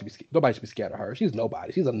scared of her. She's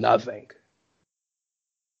nobody. She's a nothing.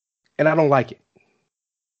 And I don't like it.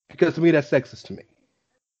 Because to me, that's sexist to me.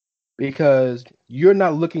 Because you're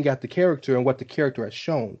not looking at the character and what the character has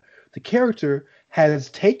shown. The character has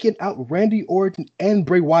taken out Randy Orton and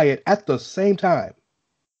Bray Wyatt at the same time.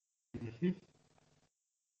 Mm-hmm.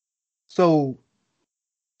 So,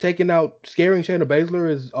 taking out, scaring Shayna Baszler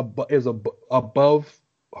is above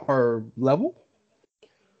her level.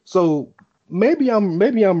 So maybe I'm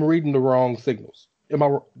reading the wrong signals.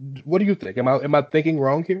 What do you think? Am I thinking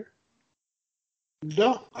wrong here?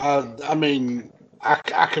 No, I mean, I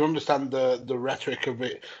can understand the rhetoric of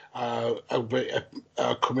it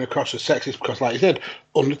coming across as sexist because, like you said,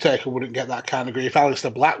 Undertaker wouldn't get that kind of grief.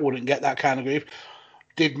 Aleister Black wouldn't get that kind of grief.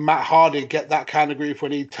 Did Matt Hardy get that kind of grief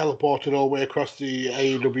when he teleported all the way across the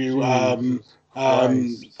AEW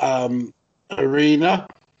arena?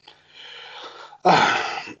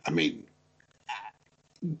 I mean,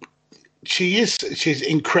 she's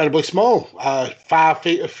incredibly small, 5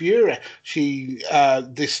 feet of fury.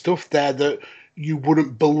 There's stuff there that you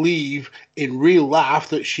wouldn't believe in real life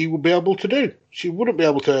that she would be able to do. She wouldn't be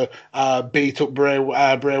able to beat up Bray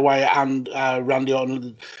Wyatt and Randy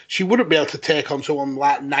Orton. She wouldn't be able to take on someone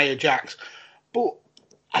like Nia Jax. But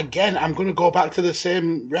again, I'm going to go back to the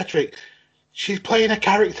same rhetoric. She's playing a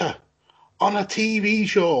character on a TV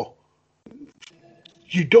show.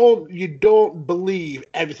 You don't believe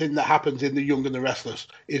everything that happens in The Young and the Restless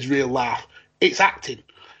is real life. It's acting.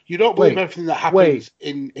 You don't believe everything that happens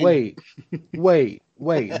in... Wait.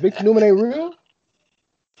 Victor Newman ain't real?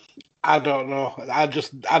 I don't know. I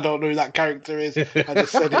don't know who that character is. I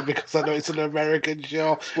just said it because I know it's an American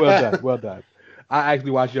show. Well done. I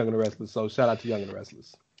actually watched Young and the Restless, so shout out to Young and the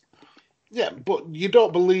Restless. Yeah, but you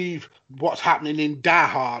don't believe what's happening in Die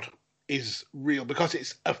Hard is real because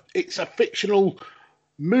it's a fictional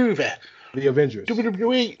movie. The Avengers.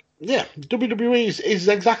 WWE is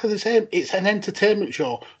exactly the same. It's an entertainment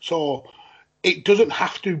show, so it doesn't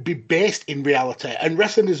have to be based in reality. And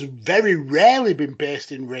wrestling has very rarely been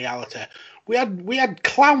based in reality. We had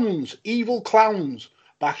clowns, evil clowns,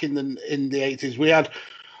 back in the 80s. We had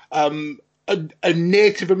a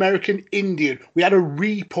Native American Indian. We had a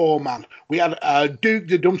repo man. We had Duke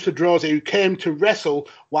the Dumpster Droese who came to wrestle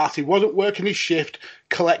whilst he wasn't working his shift,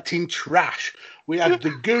 collecting trash. We had the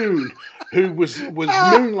Goon, who was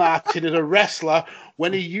moonlighting as a wrestler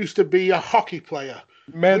when he used to be a hockey player.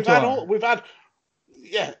 We've had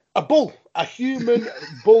a bull, a human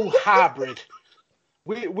bull hybrid.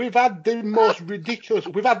 We've had the most ridiculous.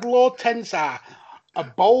 We've had Lord Tensai, a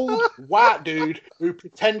bold white dude who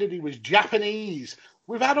pretended he was Japanese.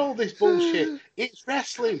 We've had all this bullshit. It's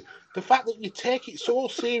wrestling. The fact that you take it so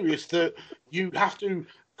serious that you have to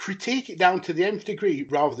critique it down to the nth degree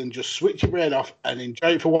rather than just switch your brain off and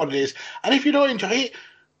enjoy it for what it is. And if you don't enjoy it,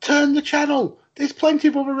 turn the channel. There's plenty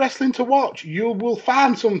of other wrestling to watch. You will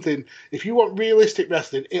find something. If you want realistic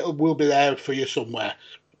wrestling, it will be there for you somewhere.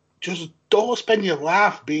 Just don't spend your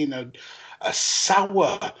life being a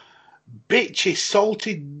sour, bitchy,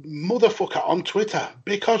 salty motherfucker on Twitter.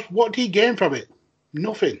 Because what do you gain from it?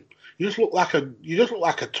 Nothing. You just look like a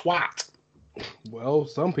twat. Well,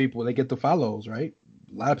 some people, they get the follows, right?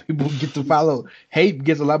 A lot of people get to follow. Hate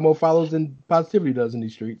gets a lot more follows than positivity does in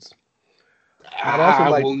these streets.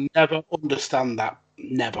 I will never understand that.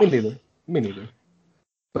 Never. Me neither.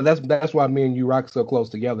 But that's why me and you rock so close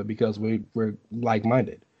together, because we're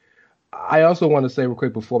like-minded. I also want to say real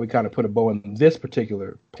quick before we kind of put a bow on this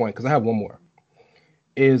particular point, because I have one more,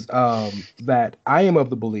 is that I am of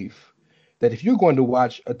the belief that if you're going to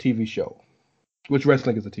watch a TV show, which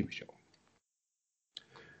wrestling is a TV show,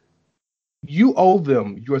 you owe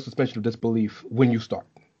them your suspension of disbelief when you start.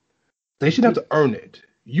 They shouldn't have to earn it.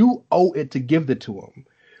 You owe it to give it to them.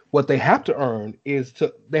 What they have to earn is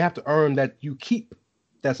they have to earn that you keep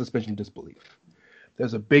that suspension of disbelief.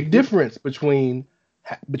 There's a big difference between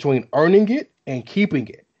earning it and keeping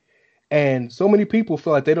it. And so many people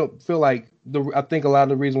feel like they don't feel like I think a lot of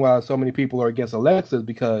the reason why so many people are against Alexa is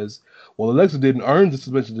because, well, Alexa didn't earn the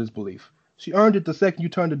suspension of disbelief. She earned it the second you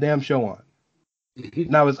turned the damn show on.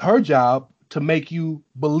 Now it's her job to make you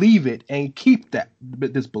believe it and keep that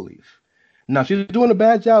disbelief. Now, if she's doing a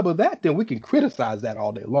bad job of that, then we can criticize that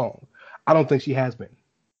all day long. I don't think she has been.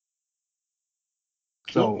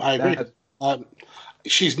 So I agree.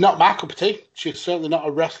 She's not my cup of tea. She's certainly not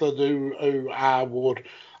a wrestler who I would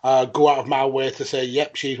go out of my way to say,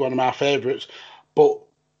 yep, she's one of my favourites. But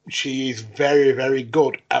she is very, very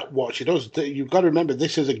good at what she does. You've got to remember,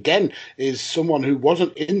 this is someone who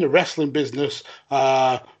wasn't in the wrestling business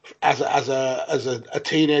as a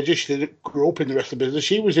teenager. She didn't grow up in the wrestling business.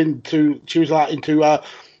 She was into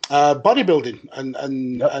bodybuilding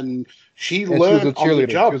and she learned on the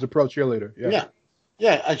job. She was a pro cheerleader. Yeah.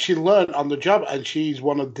 Yeah, and she learned on the job, and she's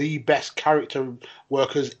one of the best character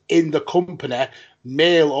workers in the company,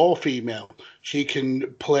 male or female. She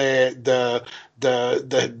can play the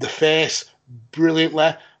face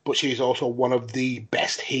brilliantly, but she's also one of the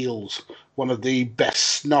best heels, one of the best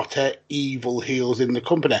snotty, evil heels in the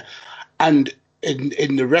company. And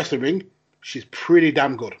in the wrestling ring, she's pretty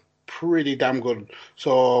damn good.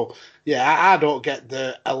 So yeah, I don't get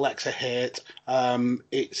the Alexa hate.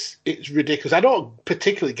 It's ridiculous. I don't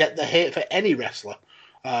particularly get the hate for any wrestler.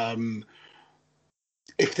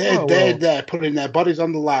 If they're there putting their bodies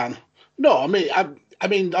on the line. No, I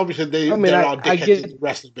mean obviously there are dickheads in the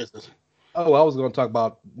wrestling business. Oh, I was going to talk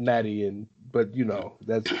about Natty, but you know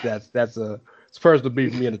that's it's personal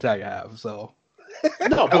beef me and Natalia have. So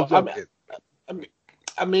no, but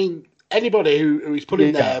I mean. Anybody who is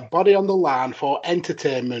putting their body on the line for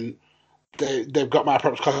entertainment, they've got my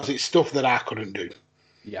props because it's stuff that I couldn't do.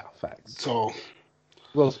 Yeah, facts. So,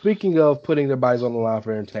 well, speaking of putting their bodies on the line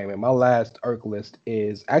for entertainment, my last IRC list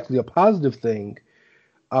is actually a positive thing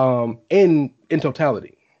in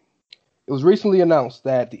totality. It was recently announced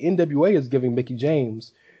that the NWA is giving Mickie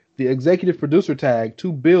James the executive producer tag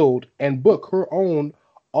to build and book her own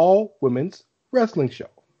all-women's wrestling show.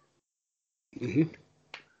 Mm-hmm.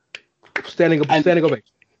 Standing ovation.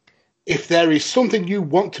 If there is something you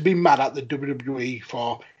want to be mad at the WWE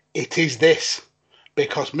for, it is this.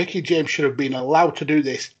 Because Mickie James should have been allowed to do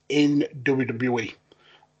this in WWE.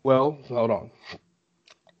 Well, hold on.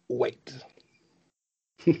 Wait.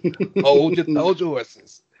 hold your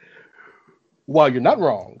horses. While you're not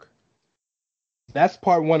wrong, that's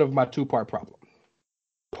part one of my two-part problem.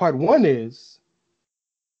 Part one is,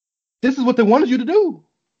 this is what they wanted you to do.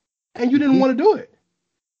 And you didn't want to do it.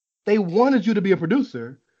 They wanted you to be a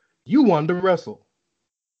producer. You wanted to wrestle.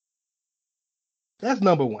 That's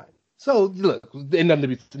number one. So, look, there's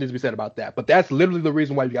nothing needs to be said about that. But that's literally the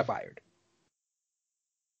reason why you got fired.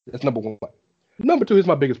 That's number one. Number two is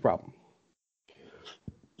my biggest problem.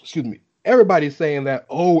 Excuse me. Everybody's saying that,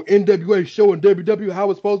 NWA showing WW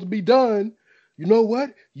how it's supposed to be done. You know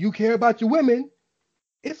what? You care about your women.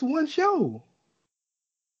 It's one show.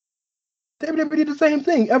 WWE did the same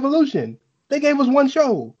thing. Evolution. They gave us one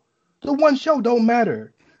show. The one show don't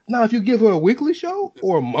matter. Now, if you give her a weekly show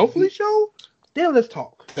or a monthly show, then let's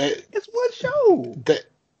talk. It's one show.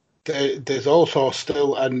 There's also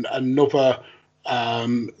still another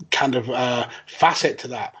kind of facet to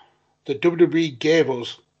that. The WWE gave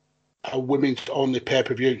us a women's only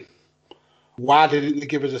pay-per-view. Why didn't they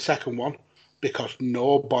give us a second one? Because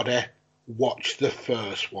nobody watched the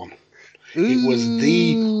first one. It was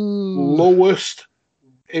the lowest.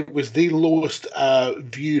 It was the lowest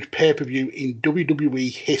viewed pay-per-view in WWE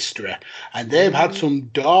history, and they've had some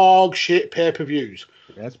dog shit pay-per-views.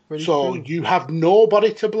 That's pretty. So true. You have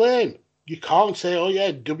nobody to blame. You can't say, "Oh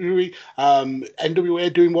yeah, WWE,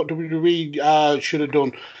 NWA doing what WWE should have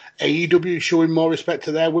done." AEW showing more respect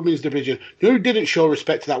to their women's division. Who didn't show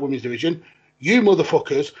respect to that women's division? You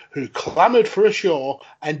motherfuckers who clamoured for a show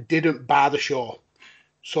and didn't buy the show.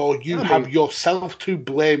 So you have yourself to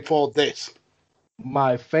blame for this.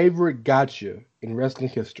 My favorite gotcha in wrestling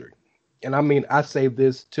history, and I mean I say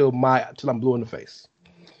this till I'm blue in the face.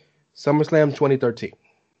 SummerSlam 2013.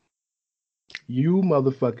 You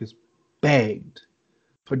motherfuckers begged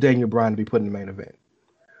for Daniel Bryan to be put in the main event.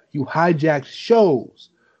 You hijacked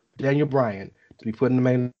shows for Daniel Bryan to be put in the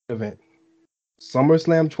main event.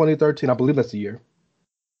 SummerSlam 2013, I believe that's the year.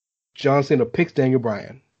 John Cena picks Daniel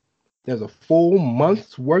Bryan. There's a full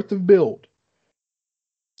month's worth of build.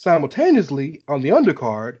 Simultaneously, on the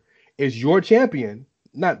undercard, is your champion,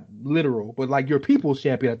 not literal, but like your people's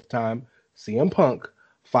champion at the time, CM Punk,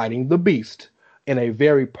 fighting the Beast in a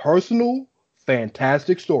very personal,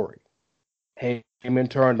 fantastic story.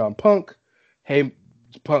 Heyman turned on Punk.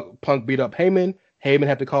 Punk beat up Heyman. Heyman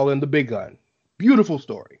had to call in the big gun. Beautiful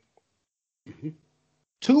story. Mm-hmm.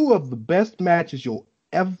 Two of the best matches you'll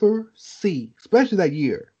ever see, especially that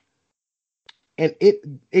year. And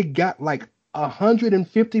it got like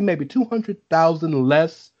 150, maybe 200,000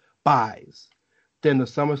 less buys than the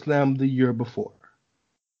SummerSlam the year before.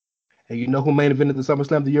 And you know who main evented the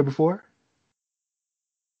SummerSlam the year before?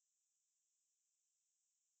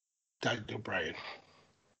 Daniel Bryan.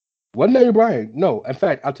 Wasn't Daniel Bryan? No. In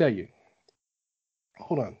fact, I'll tell you.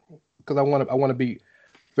 Hold on, because I want to be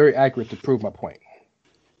very accurate to prove my point.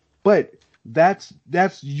 But that's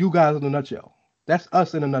you guys in a nutshell. That's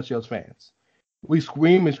us in a nutshell as fans. We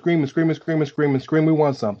scream and scream and scream and scream and scream and scream we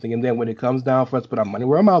want something, and then when it comes down for us to put our money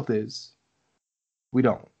where our mouth is, we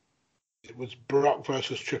don't. It was Brock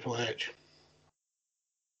versus Triple H.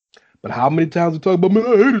 But how many times we talk about, man,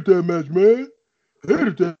 I hated that match, man. I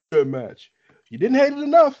hated that match. You didn't hate it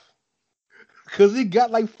enough. Because it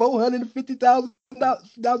got like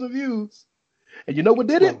 450,000 views. And you know what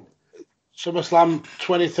did it? SummerSlam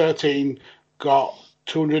 2013 got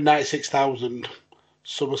 296,000.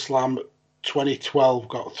 SummerSlam 2012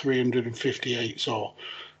 got 358. So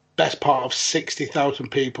best part of 60,000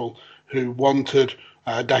 people who wanted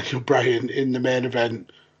Daniel Bryan in the main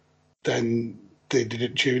event, then they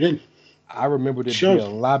didn't tune in. I remember it being a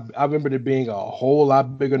lot. I remember it being a whole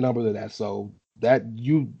lot bigger number than that. So that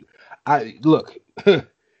look, the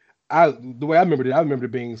way I remembered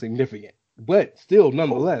it being significant, but still,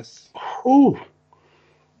 nonetheless. Oof.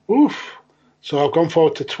 So I've gone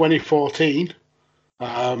forward to 2014,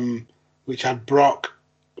 which had Brock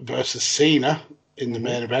versus Cena in the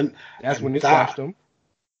main event. That's when they slashed them.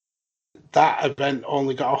 That event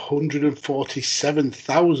only got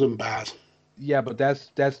 147,000 bars. Yeah, but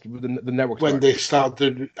that's the network when they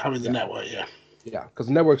started having the network. Yeah, because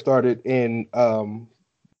the network started in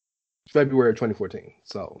February of 2014.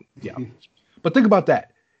 So yeah, but think about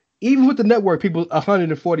that. Even with the network,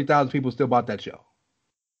 140,000 people still bought that show.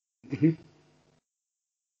 Mm-hmm.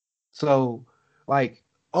 So, like,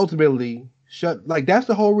 ultimately, that's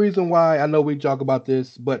the whole reason why I know we talk about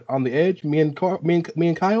this, but on the edge, me and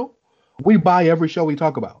Kyle, we buy every show we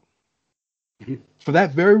talk about. Mm-hmm. For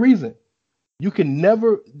that very reason. You can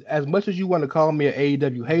never, as much as you want to call me an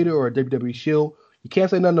AEW hater or a WWE shill, you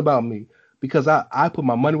can't say nothing about me because I put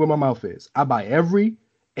my money where my mouth is. I buy every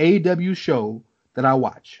AEW show that I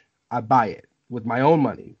watch. I buy it with my own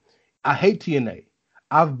money. I hate TNA.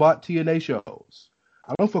 I've bought TNA shows.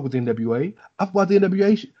 I don't fuck with the NWA. I've bought the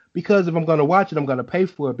NWA because if I'm going to watch it, I'm going to pay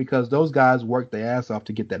for it because those guys work their ass off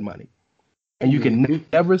to get that money. And you can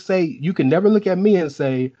never look at me and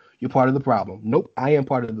say, you're part of the problem. Nope, I am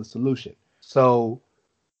part of the solution. So,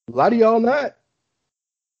 a lot of y'all not.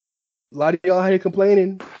 A lot of y'all here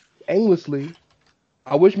complaining aimlessly.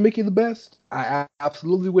 I wish Mickey the best. I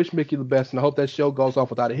absolutely wish Mickey the best, and I hope that show goes off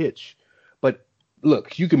without a hitch. But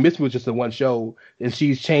look, you can miss me with just the one show, and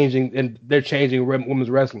she's changing, and they're changing women's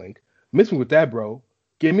wrestling. Miss me with that, bro.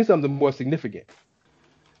 Give me something more significant.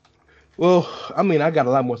 Well, I mean, I got a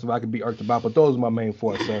lot more stuff I could be irked about, but those are my main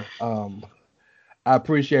four, sir. I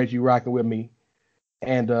appreciate you rocking with me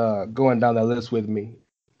and going down that list with me.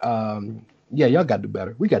 Yeah, y'all got to do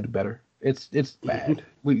better. We got to do better. It's bad.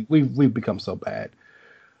 We've become so bad.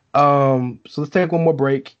 So let's take one more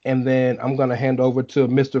break, and then I'm gonna hand over to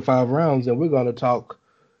Mr. 5 Rounds, and we're gonna talk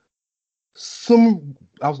some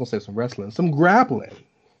wrestling, some grappling.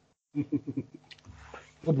 We'll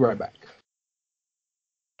be right back.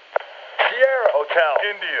 Sierra Hotel,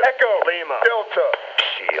 India, Echo, Lima, Delta,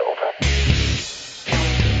 Shield.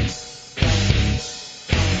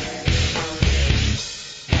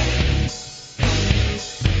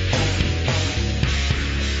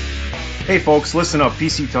 Hey folks, listen up,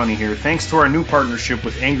 PC Tony here. Thanks to our new partnership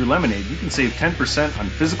with Angry Lemonade, you can save 10% on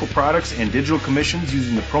physical products and digital commissions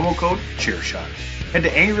using the promo code Chairshot. Head to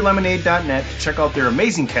angrylemonade.net to check out their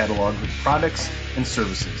amazing catalog of products and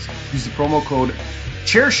services. Use the promo code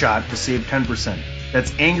Chairshot to save 10%.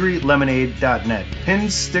 That's angrylemonade.net.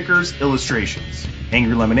 Pins, stickers, illustrations.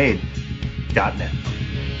 angrylemonade.net.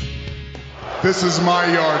 This is my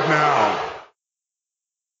yard now.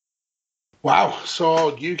 Wow.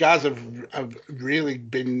 So you guys have really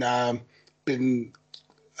been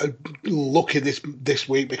lucky this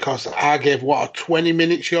week, because I gave a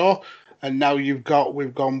 20-minute show, and now we've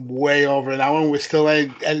gone way over an hour, and we're still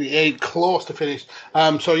ain't close to finished.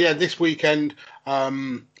 So yeah, this weekend,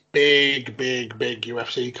 big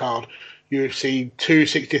UFC card, UFC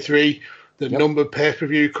 263. The numbered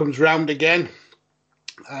pay-per-view comes round again,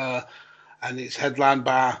 and it's headlined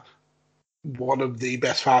by one of the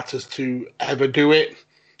best fighters to ever do it.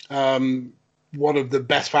 One of the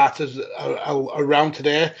best fighters around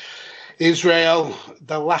today, Israel,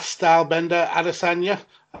 the last stylebender, Adesanya,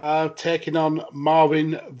 taking on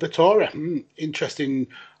Marvin Vettori. Interesting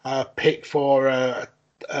pick for a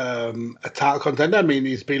title contender. I mean,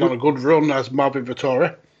 he's been on a good run as Marvin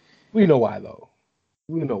Vettori. We know why, though.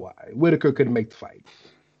 We know why. Whitaker couldn't make the fight.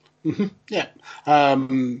 Yeah.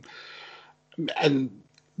 And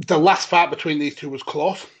the last fight between these two was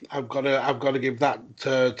close. I've got to give that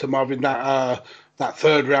to Marvin. That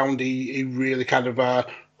third round, he really kind of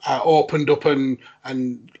opened up and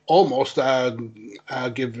almost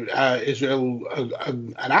give Israel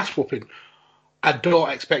an ass whooping. I don't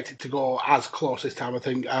expect it to go as close this time. I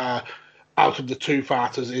think out of the two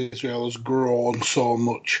fighters, Israel has grown so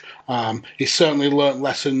much. He's certainly learnt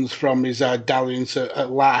lessons from his dalliance at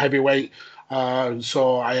light heavyweight.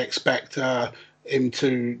 So I expect him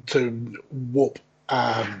to whoop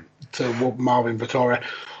Marvin Vettori.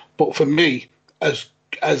 But for me, as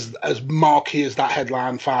marquee as that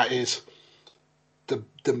headline fight is, the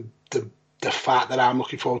fight that I'm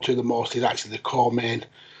looking forward to the most is actually the co-main.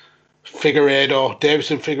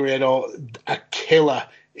 Davison Figueiredo, a killer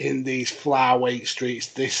in these flyweight streets.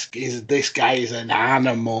 This guy is an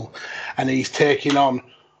animal, and he's taking on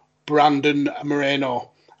Brandon Moreno.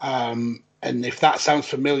 And if that sounds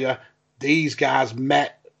familiar, these guys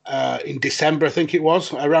met in December, I think it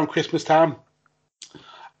was, around Christmas time,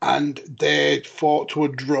 and they fought to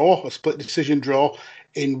a split decision draw,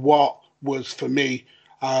 in what was, for me,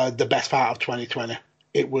 the best fight of 2020.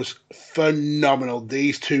 It was phenomenal.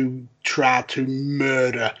 These two tried to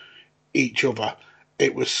murder each other.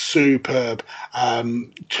 It was superb.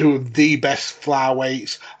 Two of the best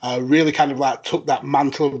flyweights, really kind of like took that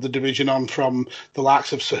mantle of the division on from the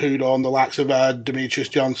likes of Cejudo and the likes of Demetrius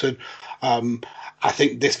Johnson. I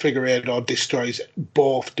think this Figueiredo destroys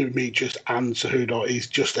both Demetrius and Cejudo. He's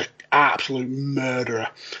just an absolute murderer.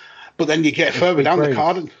 But then you get further down the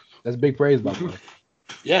card. That's big praise, by the way.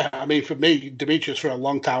 Yeah, I mean, for me, Demetrius for a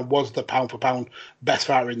long time was the pound-for-pound best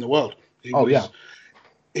fighter in the world. His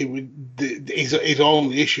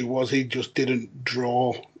only issue was he just didn't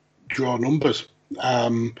draw numbers.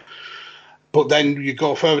 But then you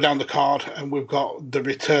go further down the card, and we've got the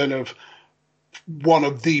return of one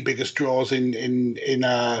of the biggest draws in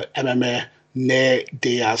MMA, Nate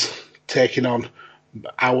Diaz, taking on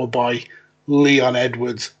our boy Leon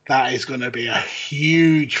Edwards. That is going to be a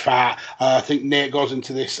huge fight. I think Nate goes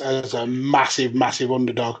into this as a massive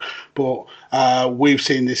underdog, but we've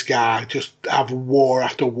seen this guy just have war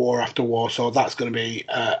after war after war, so that's going to be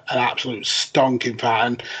an absolute stonking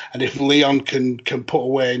fight. And if Leon can put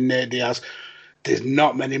away Nate Diaz, there's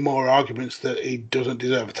not many more arguments that he doesn't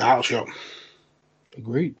deserve a title shot.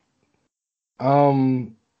 Agreed.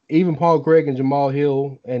 Even Paul Craig and Jamal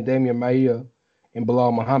Hill and Damian Maia and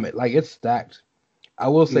Bilal Muhammad, like, it's stacked. I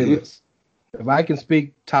will say this: if I can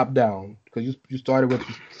speak top down, because you started with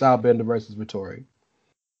Stylebender versus Vettori,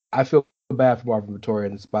 I feel bad for Marvin Vettori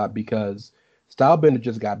in the spot, because Stylebender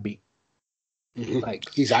just got beat. Like,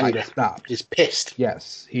 he's angry. Stop. He's pissed.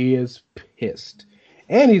 Yes, he is pissed,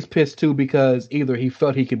 and he's pissed too because either he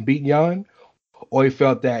felt he can beat Jan, or he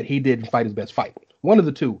felt that he didn't fight his best fight. One of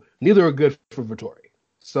the two. Neither are good for Vettori.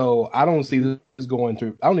 So I don't see this going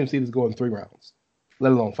through. I don't even see this going 3 rounds,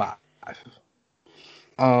 let alone 5.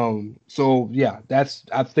 So yeah,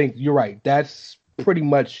 I think you're right. That's pretty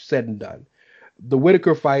much said and done. The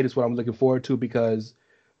Whitaker fight is what I'm looking forward to, because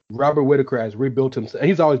Robert Whitaker has rebuilt himself.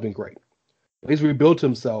 He's always been great. He's rebuilt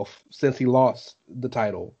himself since he lost the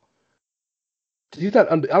title. He's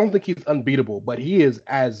not. I don't think he's unbeatable, but he is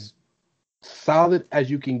as solid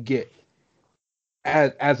as you can get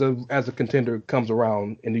as a contender comes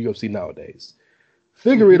around in the UFC nowadays.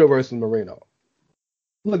 Figueiredo versus Moreno.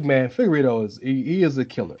 Look, man, Figueiredo is a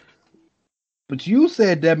killer. But you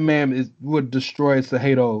said that man would destroy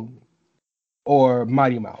Cejudo or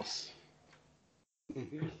Mighty Mouse.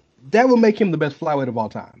 That would make him the best flyweight of all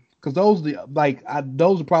time, because those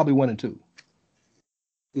are probably 1 and 2.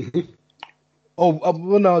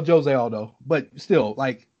 Well, no, Jose Aldo, but still,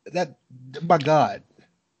 like, that. My God.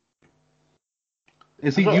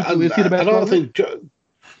 Is he the best?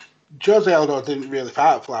 Jose Aldo didn't really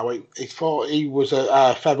fight at flyweight. He was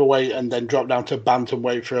a featherweight and then dropped down to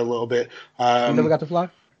bantamweight for a little bit. He never got to fly?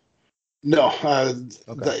 No.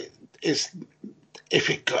 Okay.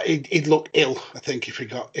 He'd look ill, I think, if he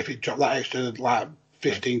dropped that extra like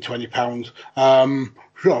 15, 20 pounds.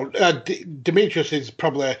 Demetrius is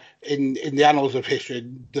probably in the annals of history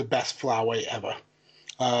the best flyweight ever.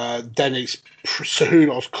 Then it's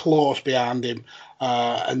Cejudo's close behind him,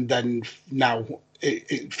 and then now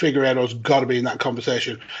Figueiredo's got to be in that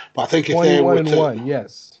conversation. But I think if they were 21-1,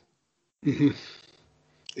 yes. Mm-hmm.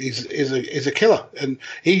 Is a killer, and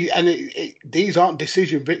these aren't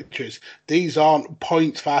decision victories. These aren't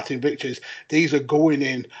points fighting victories. These are going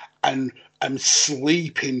in and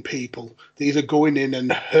sleeping people. These are going in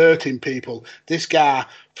and hurting people. This guy,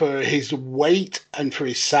 for his weight and for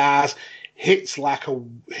his size, hits like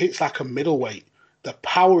a middleweight. The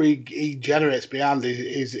power he generates behind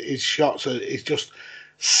his shots is just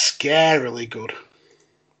scarily good.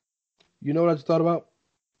 You know what I just thought about?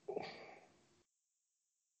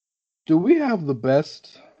 Do we have the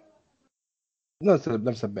best? No,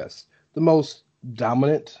 that's the best. The most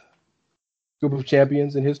dominant group of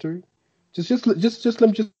champions in history. Just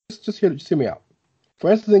hear me out.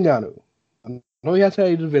 Francis Ngannou. I know he has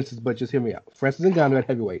had advances, but just hear me out. Francis Ngannou at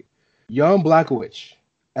heavyweight, Jan Blachowicz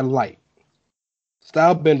at light,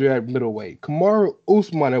 Stylebender at middleweight, Kamaru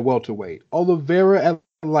Usman at welterweight, Oliveira at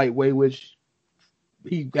lightweight, which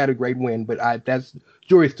he had a great win, but that's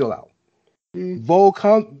jury's still out. He's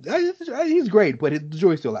great, but the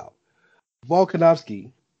jury's still out.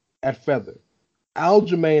 Volkanovski at feather,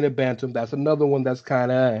 Aljamain at bantam. That's another one that's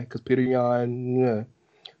kind of because Peter Yan. Yeah.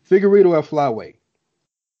 Figueiredo at flyweight.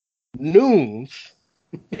 Nunes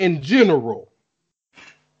in general.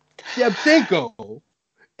 Shevchenko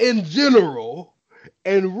in general,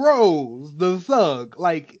 and Rose the Thug.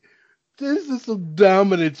 Like, this is some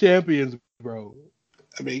dominant champions, bro.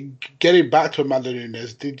 I mean, getting back to Amanda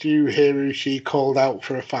Nunes, did you hear who she called out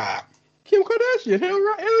for a fight? Kim Kardashian. Hell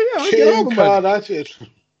yeah. Kim Kardashian.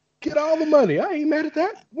 Get all the money. I ain't mad at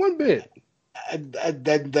that one bit. And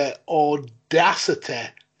then the audacity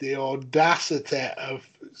of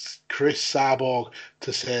Chris Cyborg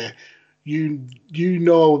to say, you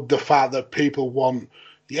know the fact that people want,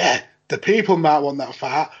 the people might want that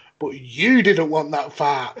fight, but you didn't want that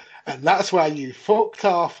fight. And that's why you fucked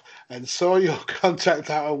off and saw your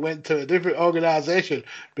contract out and went to a different organisation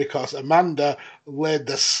because Amanda laid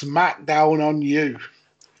the smack down on you.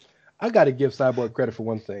 I got to give Cyborg credit for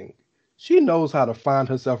one thing. She knows how to find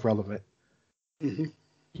herself relevant. Mm-hmm.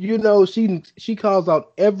 You know, she calls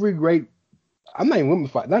out every great. I'm not even a women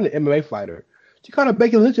fighter, not an MMA fighter. She called out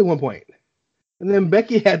Becky Lynch at one point, and then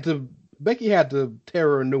Becky had to tear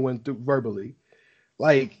her a new one verbally.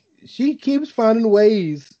 Like, she keeps finding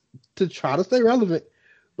ways to try to stay relevant.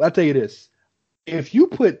 But I tell you this: if you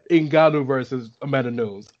put Ngannou versus Amanda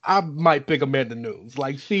Nunes, I might pick Amanda Nunes.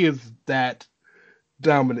 Like, she is that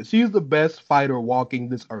dominant. She's the best fighter walking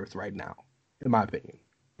this earth right now, in my opinion.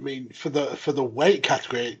 I mean, for the weight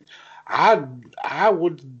category, I'd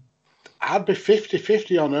be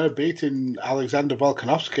 50-50 on her beating Alexander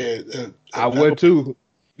Volkanovski. I would too.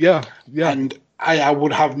 Yeah. And I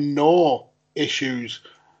would have no issues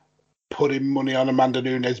putting money on Amanda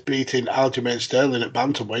Nunes beating Aljamain Sterling at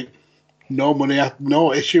bantamweight.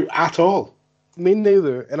 No issue at all. Me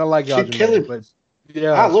neither. And I like Aljamain. She'd kill him. But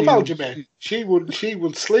yeah, I love Aljamain. She would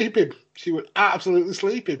sleep him. She would absolutely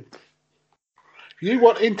sleep him. You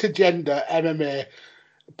want intergender MMA?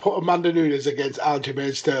 Put Amanda Nunes against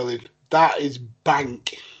Aljamain Sterling. That is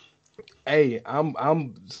bank. Hey,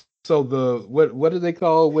 I'm so the what did they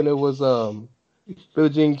call when it was Billie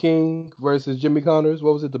Jean King versus Jimmy Connors?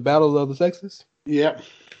 What was it? The Battle of the Sexes? Yep.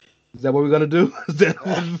 Is that what we're gonna do? Is that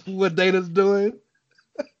what Dana's doing?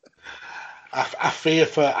 I fear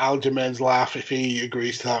for Aljamain's life if he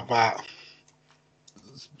agrees to that fight.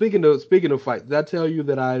 Speaking of fight, did I tell you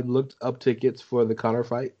that I looked up tickets for the Conor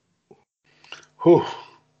fight? Whew.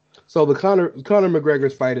 So the Conor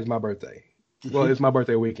McGregor's fight is my birthday. Well, it's my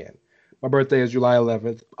birthday weekend. My birthday is July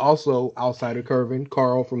 11th. Also, Outsider Curvin,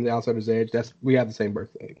 Carl from the Outsider's Edge. We have the same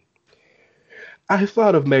birthday. I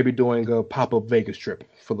thought of maybe doing a pop-up Vegas trip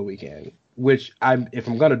for the weekend, which if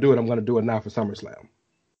I'm gonna do it, I'm gonna do it now for SummerSlam.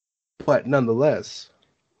 But nonetheless,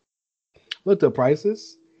 looked up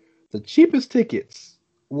prices. The cheapest tickets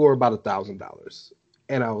were about $1,000,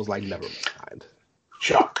 and I was like, never mind.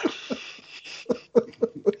 Shock.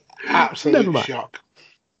 Absolute shock.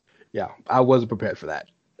 Yeah, I wasn't prepared for that.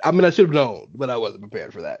 I mean, I should have known, but I wasn't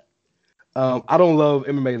prepared for that. I don't love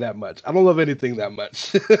MMA that much. I don't love anything that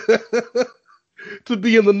much. To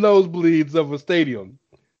be in the nosebleeds of a stadium,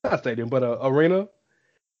 not stadium, but an arena,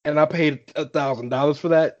 and I paid $1,000 for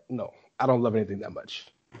that. No, I don't love anything that much.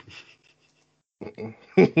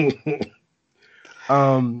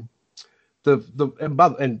 And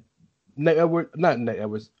Ned Edwards, not Ned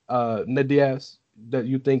Edwards, Ned Diaz. That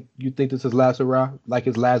you think this is last hurrah, like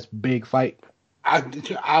his last big fight?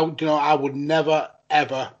 I would never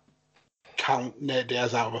ever count Nate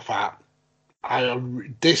Diaz out of a fight.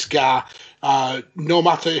 This guy, no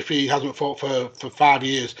matter if he hasn't fought for 5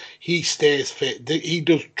 years, he stays fit. He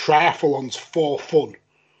does triathlons for fun.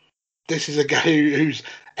 This is a guy whose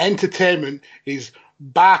entertainment is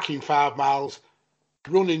barking 5 miles,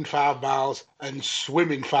 running 5 miles, and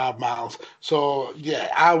swimming 5 miles. So,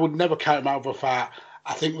 yeah, I would never count him out of a fight.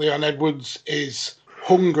 I think Leon Edwards is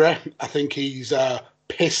hungry. I think he's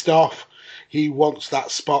pissed off. He wants that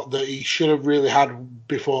spot that he should have really had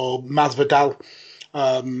before Masvidal.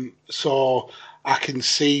 So I can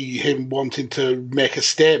see him wanting to make a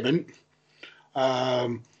statement. But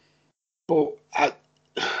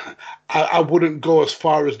I wouldn't go as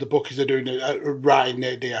far as the bookies are doing writing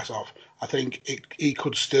Nate Diaz off. I think he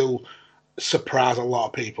could still surprise a lot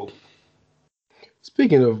of people.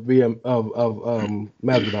 Speaking of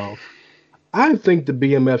Masvidal, I think the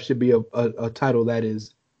BMF should be a title that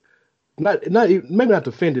is not maybe not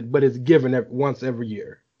defended, but it's given once every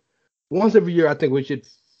year. Once every year, I think we should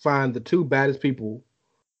find the 2 baddest people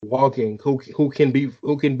walking who can be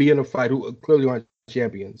in a fight, who clearly aren't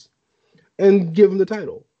champions, and give them the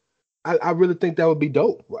title. I really think that would be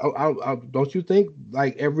dope. Don't you think?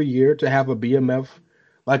 Like every year to have a BMF,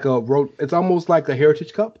 like it's almost like a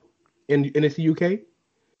Heritage Cup in the UK,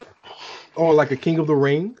 or like a King of the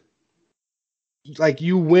Ring. Like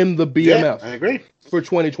you win the BMF. Yeah, I agree. For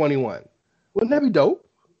 2021. Wouldn't that be dope?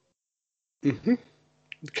 Mm-hmm.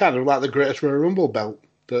 Kind of like the Greatest Royal Rumble belt.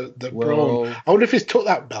 Braun. I wonder if he's took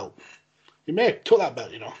that belt. He may have took that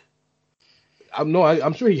belt, you know.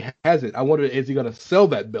 I'm sure he has it. I wonder, is he going to sell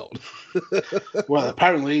that belt? Well,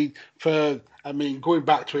 apparently, going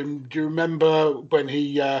back to him, do you remember when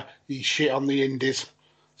he shit on the Indies?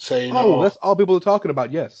 Saying, that's all people are talking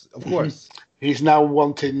about. Yes, of course. He's now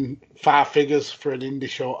wanting 5 figures for an indie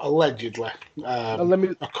show, allegedly,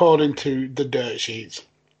 according to the dirt sheets.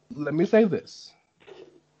 Let me say this.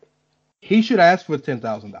 He should ask for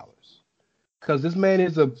 $10,000 because this man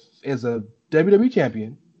is a WWE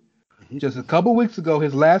champion. Mm-hmm. Just a couple weeks ago,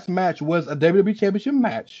 his last match was a WWE championship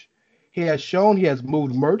match. He has shown he has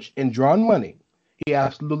moved merch and drawn money. He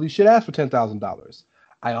absolutely should ask for $10,000.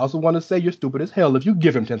 I also want to say you're stupid as hell if you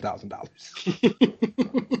give him $10,000.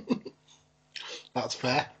 That's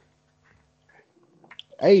fair.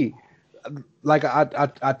 Hey, like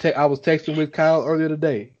I was texting with Kyle earlier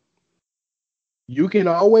today. You can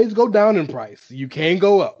always go down in price. You can't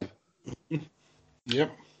go up.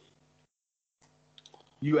 Yep.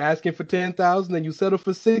 You asking for 10,000 and you settle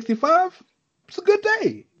for 65? It's a good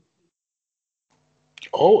day.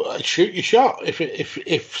 Oh, shoot your shot.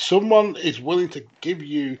 If someone is willing to give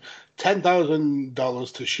you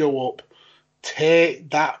 $10,000 to show up, take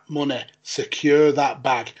that money, secure that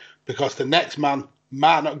bag, because the next man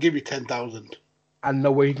might not give you 10,000. I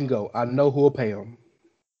know where he can go. I know who will pay him.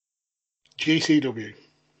 GCW.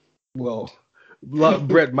 Well,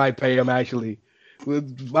 Brett might pay him actually.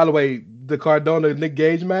 By the way, the Cardona Nick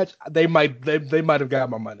Gage match, they might have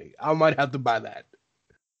got my money. I might have to buy that.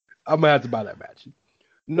 I might have to buy that match.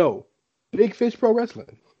 No, Big Fish Pro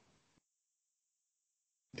Wrestling.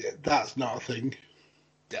 Yeah, that's not a thing.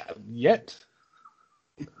 Yet.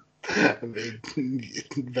 I mean,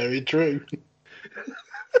 very true.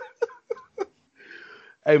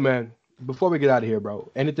 Hey, man, before we get out of here,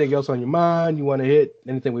 bro, anything else on your mind you want to hit?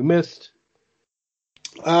 Anything we missed?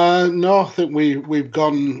 No, I think we've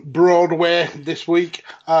gone Broadway this week.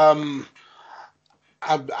 I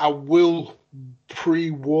will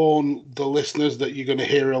pre-warn the listeners that you're going to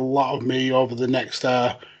hear a lot of me over the next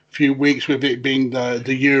few weeks, with it being the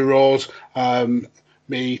Euros.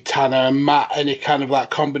 Me, Tanner, and Matt, any kind of like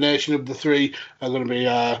combination of the three are going to be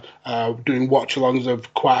doing watch-alongs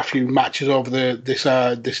of quite a few matches over this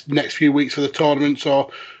next few weeks of the tournament.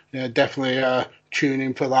 So definitely tune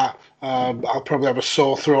in for that. I'll probably have a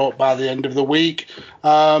sore throat by the end of the week.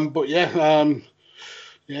 But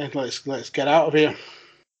let's get out of here.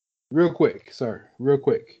 Real quick, sir. Real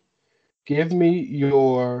quick. Give me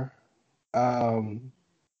your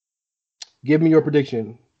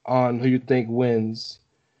prediction on who you think wins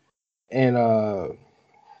in NXT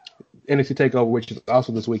TakeOver, which is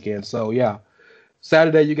also this weekend. So yeah,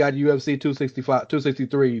 Saturday you got UFC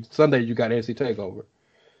 263. Sunday you got NXT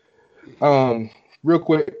TakeOver. Real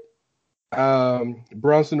quick,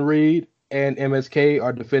 Bronson Reed and MSK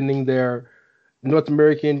are defending their North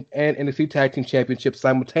American and NXT Tag Team Championships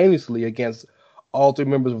simultaneously against all three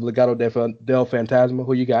members of Legado del Fantasma.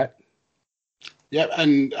 Who you got? Yep,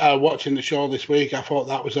 and watching the show this week, I thought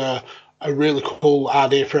that was a really cool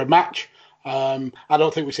idea for a match. I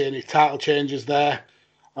don't think we see any title changes there,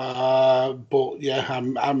 but yeah,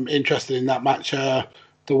 I'm interested in that match.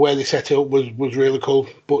 The way they set it up was really cool.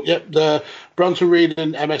 But yep, the Bronson Reed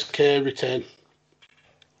and MSK retain.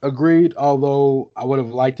 Agreed, although I would have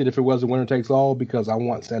liked it if it was a winner takes all because I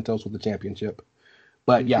want Santos with the championship.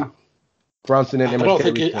 But yeah, Bronson and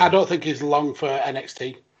MSK. I don't think he's long for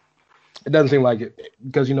NXT. It doesn't seem like it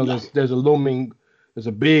because there's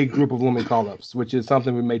a big group of looming call-ups, which is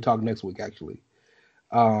something we may talk next week actually,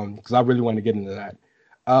 because I really want to get into that.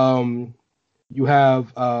 You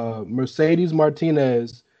have Mercedes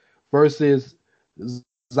Martinez versus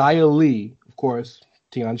Xia Li, of course,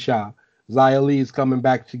 Tian Sha. Xia Li is coming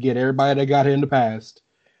back to get everybody that got her in the past.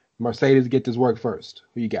 Mercedes get this work first.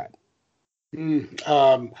 Who you got?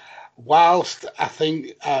 Whilst I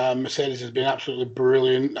think Mercedes has been absolutely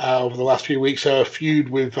brilliant over the last few weeks, her feud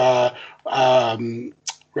with Raquel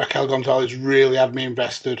Gonzalez really had me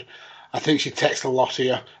invested. I think she takes the loss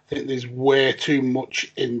here. I think there's way too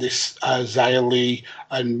much in this Xia Li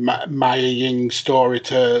and Maya Ying story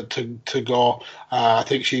to go. I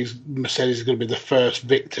think Mercedes is going to be the first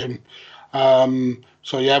victim.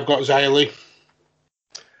 So yeah, I've got Xia Li.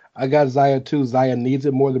 I got Xia too. Xia needs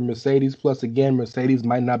it more than Mercedes. Plus, again, Mercedes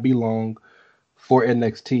might not be long for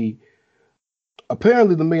NXT.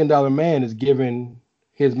 Apparently, the $1 Million Man is giving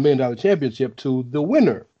his $1 Million Championship to the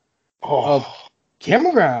winner of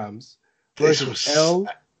Cameron Grimes versus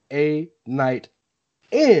L.A. Knight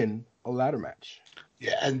in a ladder match.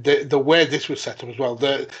 Yeah, and the way this was set up as well.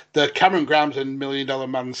 The Cameron Grimes and $1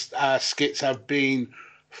 Million Man skits have been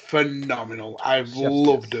phenomenal. I've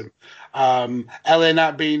loved them. LA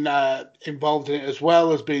Knight being involved in it as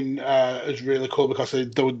well has been is really cool because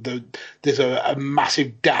there's a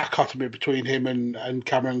massive dichotomy between him and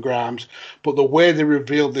Cameron Grimes. But the way they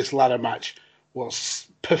revealed this ladder match was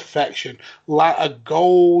perfection. A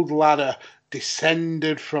gold ladder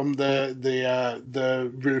descended from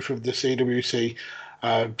the roof of the CWC.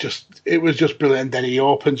 It was just brilliant. And then he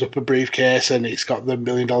opens up a briefcase and it's got the $1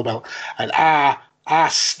 Million belt. And I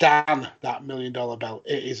stan that $1 Million belt.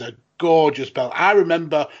 It is a gorgeous belt. I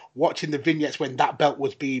remember watching the vignettes when that belt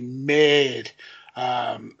was being made.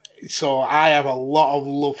 So I have a lot of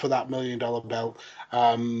love for that $1 Million belt.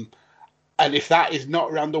 And if that is not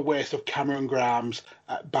around the waist of Cameron Grimes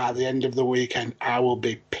by the end of the weekend, I will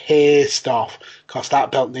be pissed off because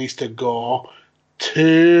that belt needs to go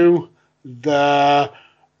to the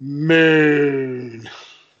moon.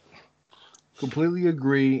 Completely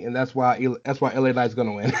agree, and that's why LA Knight's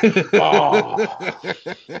gonna win. I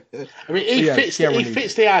mean, he fits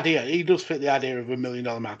the idea. He does fit the idea of $1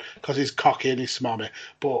 Million Man because he's cocky and he's smarmy.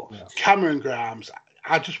 But yeah. Cameron Grimes,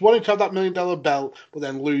 I just wanted to have that $1 Million belt, but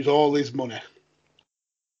then lose all his money.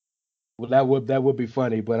 Well, that would be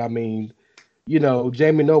funny, but I mean,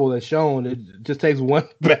 Jamie Noble has shown it just takes one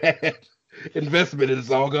bad investment and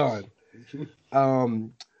it's all gone.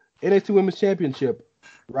 NXT Women's Championship,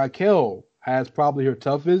 Raquel has probably her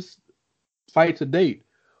toughest fight to date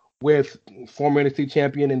with former NXT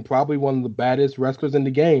champion and probably one of the baddest wrestlers in the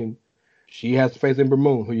game. She has to face Ember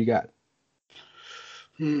Moon. Who you got?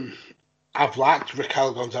 I've liked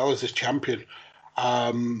Raquel Gonzalez as champion.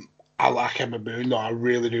 I like Ember Moon, though. I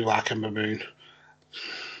really do like Ember Moon.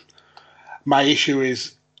 My issue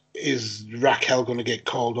is Raquel going to get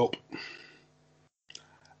called up?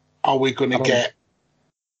 Are we going to get...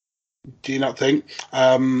 Do you not think?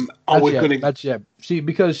 Not yet.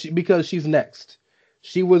 Because she's next.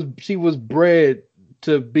 She was bred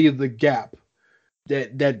to be the gap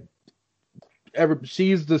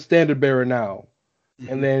she's the standard bearer now,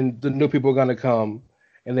 and then the new people are gonna come,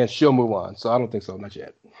 and then she'll move on. So I don't think so, not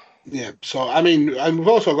yet. Yeah. So I mean, and we've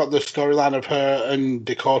also got the storyline of her and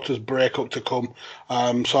Dakota's breakup to come.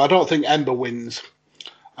 So I don't think Ember wins.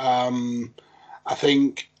 I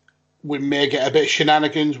think we may get a bit of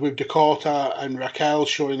shenanigans with Dakota and Raquel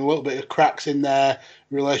showing a little bit of cracks in their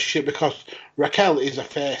relationship because Raquel is a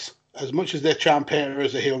face. As much as they try and paint her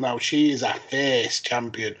as a heel now, she is a face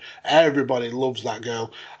champion. Everybody loves that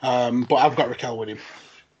girl. But I've got Raquel winning.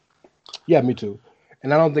 Yeah, me too.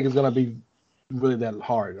 And I don't think it's going to be really that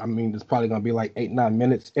hard. I mean, it's probably going to be like 8-9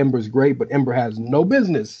 minutes. Ember's great, but Ember has no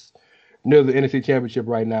business near the NXT Championship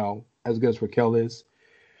right now, as good as Raquel is.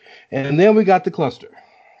 And then we got the cluster.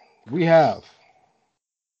 We have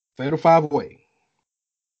Fatal 5-Way.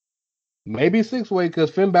 Maybe 6-Way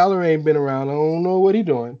because Finn Balor ain't been around. I don't know what he's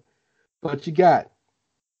doing. But you got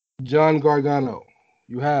John Gargano.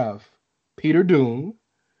 You have Peter Doom.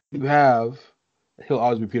 You have, he'll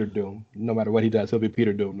always be Peter Doom. No matter what he does, he'll be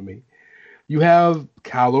Peter Doom to me. You have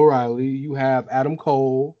Kyle O'Reilly. You have Adam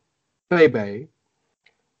Cole, Bebe,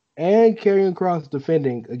 and Karrion Kross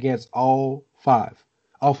defending against all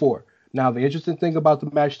four. Now, the interesting thing about the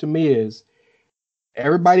match to me is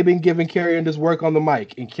everybody been giving Karrion this work on the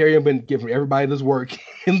mic, and Karrion been giving everybody this work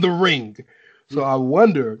in the ring. So I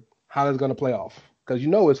wonder how it's going to play off. Because,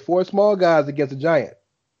 it's 4 small guys against a giant.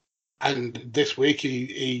 And this week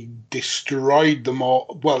he destroyed them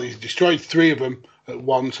all. Well, he's destroyed 3 of them at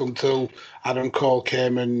once until Adam Cole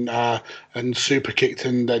came and super kicked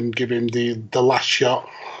and then give him the last shot.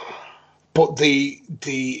 But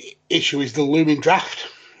the issue is the looming draft,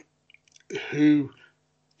 who's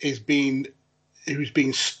being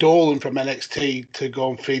stolen from NXT to go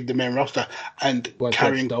and feed the main roster, and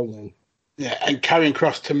Karrion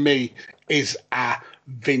Kross to me is a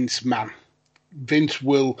Vince man. Vince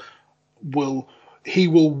will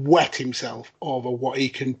wet himself over what he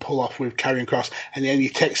can pull off with Karrion Kross, and then you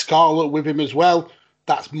take Scarlett with him as well.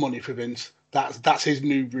 That's money for Vince. That's his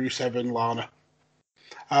new Rusev and Lana.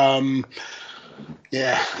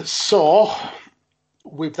 So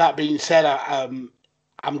with that being said,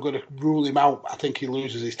 I'm going to rule him out. I think he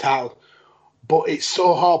loses his title, but it's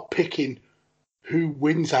so hard picking who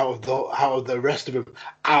wins out of the rest of them.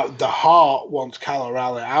 Out the heart wants Kyle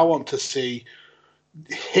O'Reilly. I want to see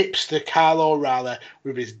hipster Kyle O'Reilly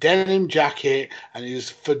with his denim jacket and his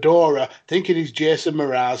fedora, thinking he's Jason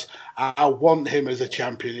Mraz. I want him as a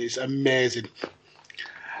champion. It's amazing.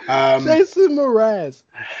 Jason Mraz.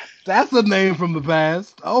 That's a name from the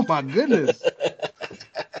past. Oh my goodness.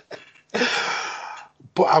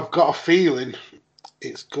 But I've got a feeling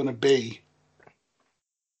it's going to be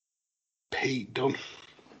Pete Dunne.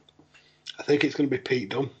 I think it's going to be Pete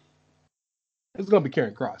Dunne. It's going to be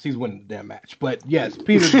Karrion Kross. He's winning the damn match. But yes,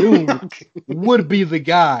 Peter Dunne would be the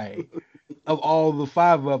guy of all the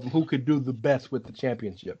 5 of them who could do the best with the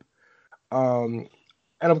championship. And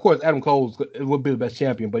of course, Adam Cole would be the best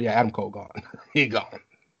champion. But yeah, Adam Cole gone. He gone.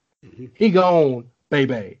 Mm-hmm. He gone,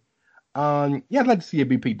 baby. I'd like to see it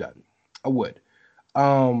be Pete Dunne. I would.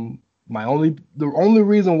 The only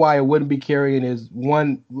reason why it wouldn't be Karrion is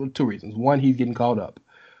 2 reasons. One, he's getting called up,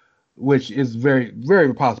 which is very,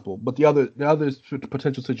 very possible. But the other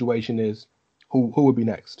potential situation is who would be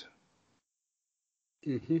next?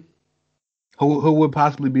 Mm-hmm. Who would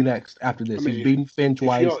possibly be next after this? He's beaten Finn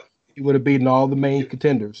twice. He would have beaten all the main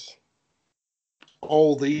contenders.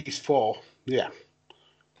 All these 4, yeah.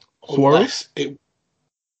 Swerve?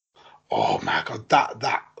 Oh my God,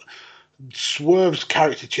 that Swerve's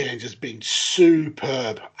character change has been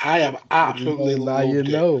superb. I have absolutely loved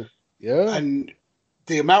it. Yeah. And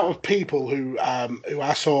the amount of people who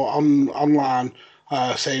I saw online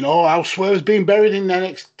saying, "Oh, how Swerve's been buried in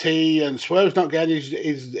NXT and Swerve's not getting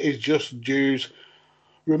his just dues."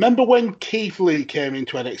 Remember when Keith Lee came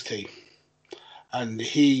into NXT and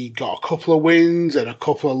he got a couple of wins and a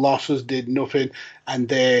couple of losses, did nothing, and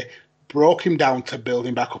they broke him down to build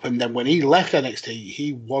him back up. And then when he left NXT,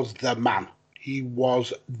 he was the man. He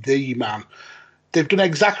was the man. They've done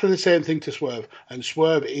exactly the same thing to Swerve, and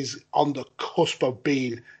Swerve is on the cusp of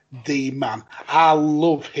being the man. I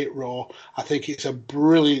love Hit Row. I think it's a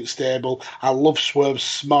brilliant stable. I love Swerve's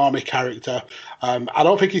smarmy character. I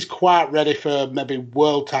don't think he's quite ready for maybe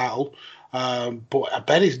world title, but I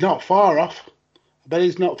bet he's not far off.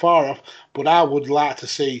 But I would like to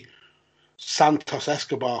see Santos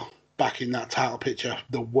Escobar back in that title picture,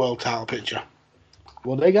 the world title picture.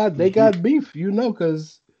 Well, they got beef,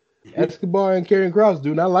 because Escobar and Karrion Kross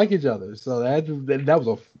do not like each other. So that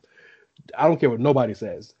was I don't care what nobody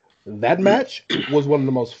says. That match was one of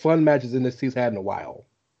the most fun matches NXT's had in a while.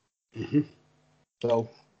 Mm-hmm. So,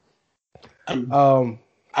 I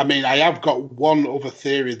have got one other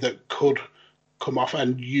theory that could come off,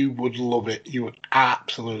 and you would love it. You would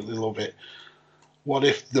absolutely love it. What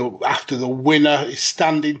if after the winner is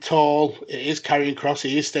standing tall, it is Karrion Kross,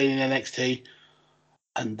 he is staying in NXT,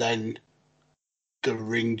 and then the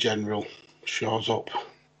ring general shows up?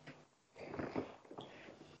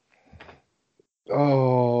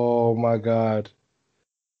 Oh my God.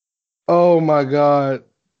 Oh my God.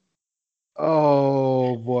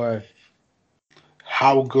 Oh boy.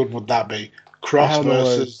 How good would that be? Kross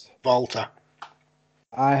versus Volta.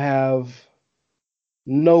 I have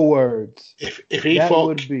no words. If he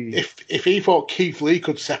thought Keith Lee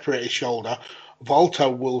could separate his shoulder, Volta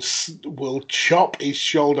will chop his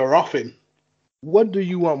shoulder off him. What do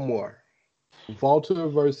you want more? Volta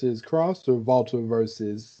versus Kross or Volta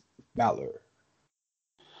versus Balor?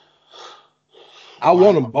 I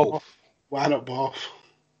want them both. Why not both?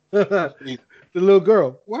 The little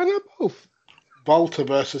girl. Why not both? Volta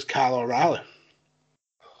versus Kyle O'Reilly.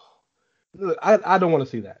 Look, I don't want to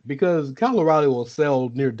see that because Kyle O'Reilly will sell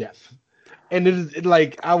near death, and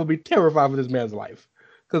I would be terrified for this man's life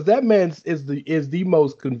because that man is the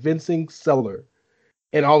most convincing seller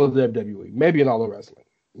in all of the WWE, maybe in all of wrestling.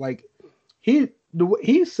 Like he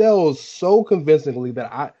sells so convincingly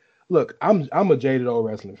that I'm a jaded old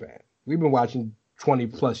wrestling fan. We've been watching 20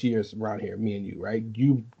 plus years around here, me and you, right?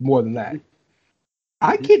 You more than that.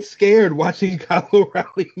 I get scared watching Kyle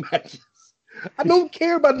O'Reilly matches. I don't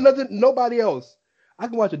care about nobody else. I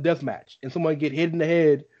can watch a death match and someone get hit in the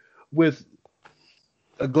head with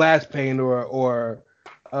a glass pane or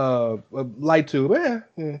a light tube.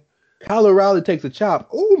 Kyle O'Reilly takes a chop.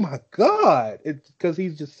 Oh my God! It's because he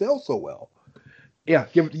just sells so well. Yeah,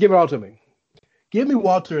 give it all to me. Give me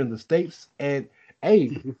Walter in the States, and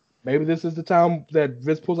hey, maybe this is the time that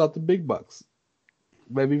Vince pulls out the big bucks.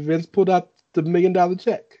 Maybe Vince pulled out the $1 million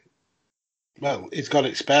check. Well, he's got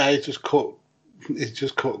it spare. He's just cut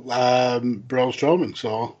Braun Strowman.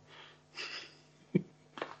 So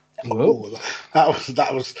that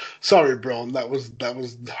was sorry, Braun. That was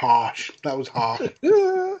harsh. That was harsh.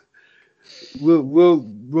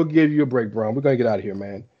 We'll give you a break, Braun. We're gonna get out of here,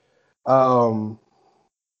 man.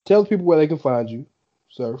 Tell people where they can find you,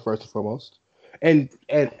 sir, first and foremost. And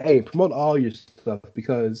hey, promote all your stuff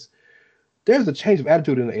because there's a change of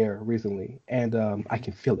attitude in the air recently, and I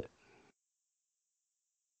can feel it.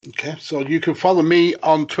 Okay, so you can follow me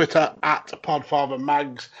on Twitter at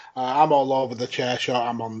PodfatherMags. I'm all over the Chairshot.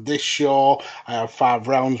 I'm on this show. I have 5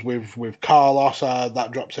 rounds with Carlos. That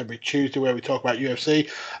drops every Tuesday where we talk about UFC.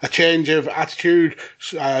 A Change of Attitude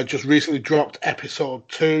just recently dropped episode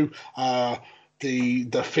 2.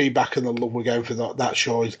 The feedback and the love we're getting for that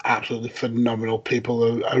show is absolutely phenomenal.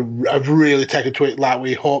 People have really taken to it like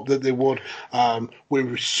we hoped that they would.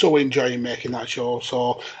 We're so enjoying making that show.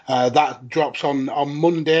 So that drops on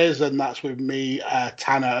Mondays, and that's with me,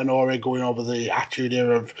 Tanner, and Ori going over the Attitude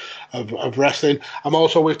Era of wrestling. I'm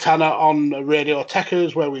also with Tanner on Radio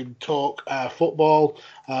Techers, where we talk football.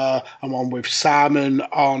 I'm on with Simon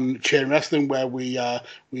on Chain Wrestling, where we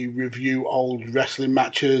review old wrestling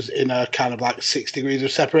matches in a kind of like 6 degrees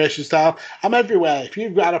of separation style. I'm everywhere. If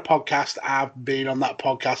you've got a podcast, I've been on that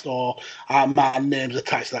podcast, or my name's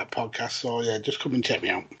attached to that podcast. So yeah, just come and check me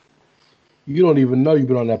out. You don't even know you've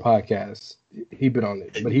been on that podcast. He been on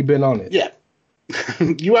it, but he been on it. Yeah.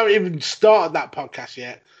 You haven't even started that podcast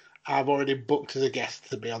yet. I've already booked as a guest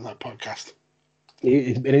to be on that podcast.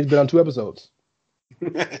 And he's been on 2 episodes.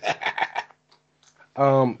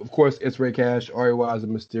 Of course, it's Ray Cash, R-A-Y as a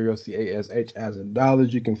Mysterio, C-A-S-H as in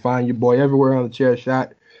dollars. You can find your boy everywhere on the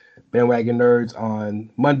Chairshot. Bandwagon Nerds on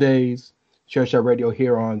Mondays, Chairshot Radio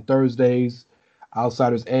here on Thursdays,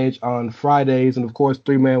 Outsiders Edge on Fridays, and of course,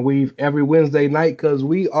 3-Man Weave every Wednesday night because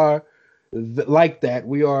we are like that.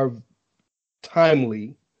 We are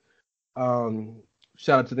timely.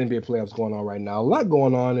 Shout out to the NBA playoffs going on right now. A lot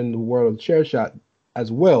going on in the world of Chairshot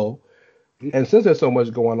as well. And since there's so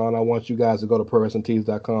much going on, I want you guys to go to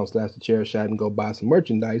ProWrestlingTees.com/thechairshot and go buy some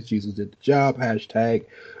merchandise. Jesus did the job.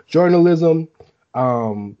 #journalism.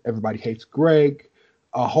 Everybody hates Greg.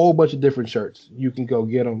 A whole bunch of different shirts. You can go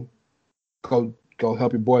get them. Go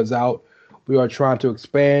help your boys out. We are trying to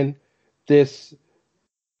expand this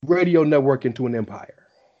radio network into an empire,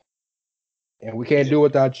 and we can't do it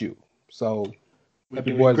without you. So help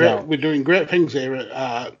your boys out. We're doing great things here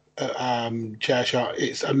at Chairshot.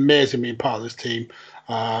 It's amazing being part of this team.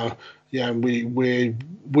 We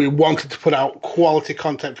wanted to put out quality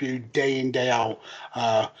content for you day in, day out.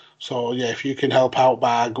 So yeah, if you can help out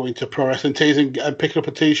by going to Pro Wrestling Tees and picking up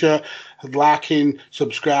a t-shirt, liking,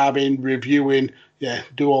 subscribing, reviewing, yeah,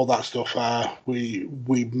 do all that stuff. We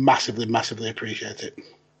massively appreciate it.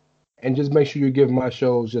 And just make sure you give my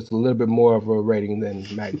shows just a little bit more of a rating than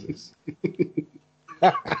Mags's.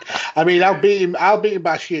 I mean, I'll beat him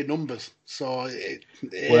by sheer numbers, so it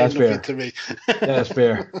ain't nothing to me. That's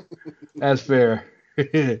fair. That's fair.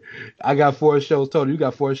 I got 4 shows total. You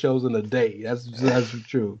got 4 shows in a day. That's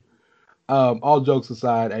true. All jokes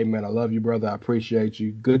aside, hey man, I love you, brother. I appreciate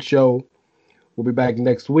you. Good show. We'll be back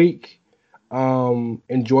next week.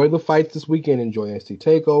 Enjoy the fights this weekend. Enjoy NXT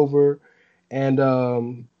TakeOver, and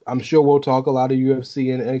I'm sure we'll talk a lot of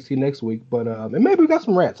UFC and NXT next week. But and maybe we got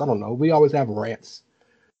some rants. I don't know. We always have rants.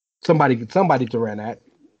 Somebody to rant at.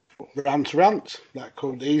 Rant. That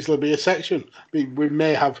could easily be a section. We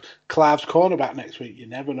may have Clive's Corner back next week. You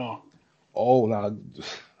never know. Oh, no.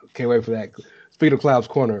 Can't wait for that. Speaking of Clive's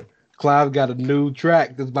Corner, Clive got a new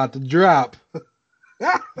track that's about to drop.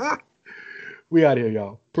 We out here,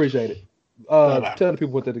 y'all. Appreciate it. Tell the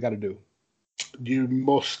people what they got to do. you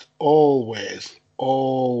must always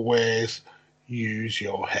use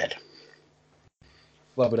your head.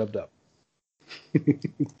 Love it up.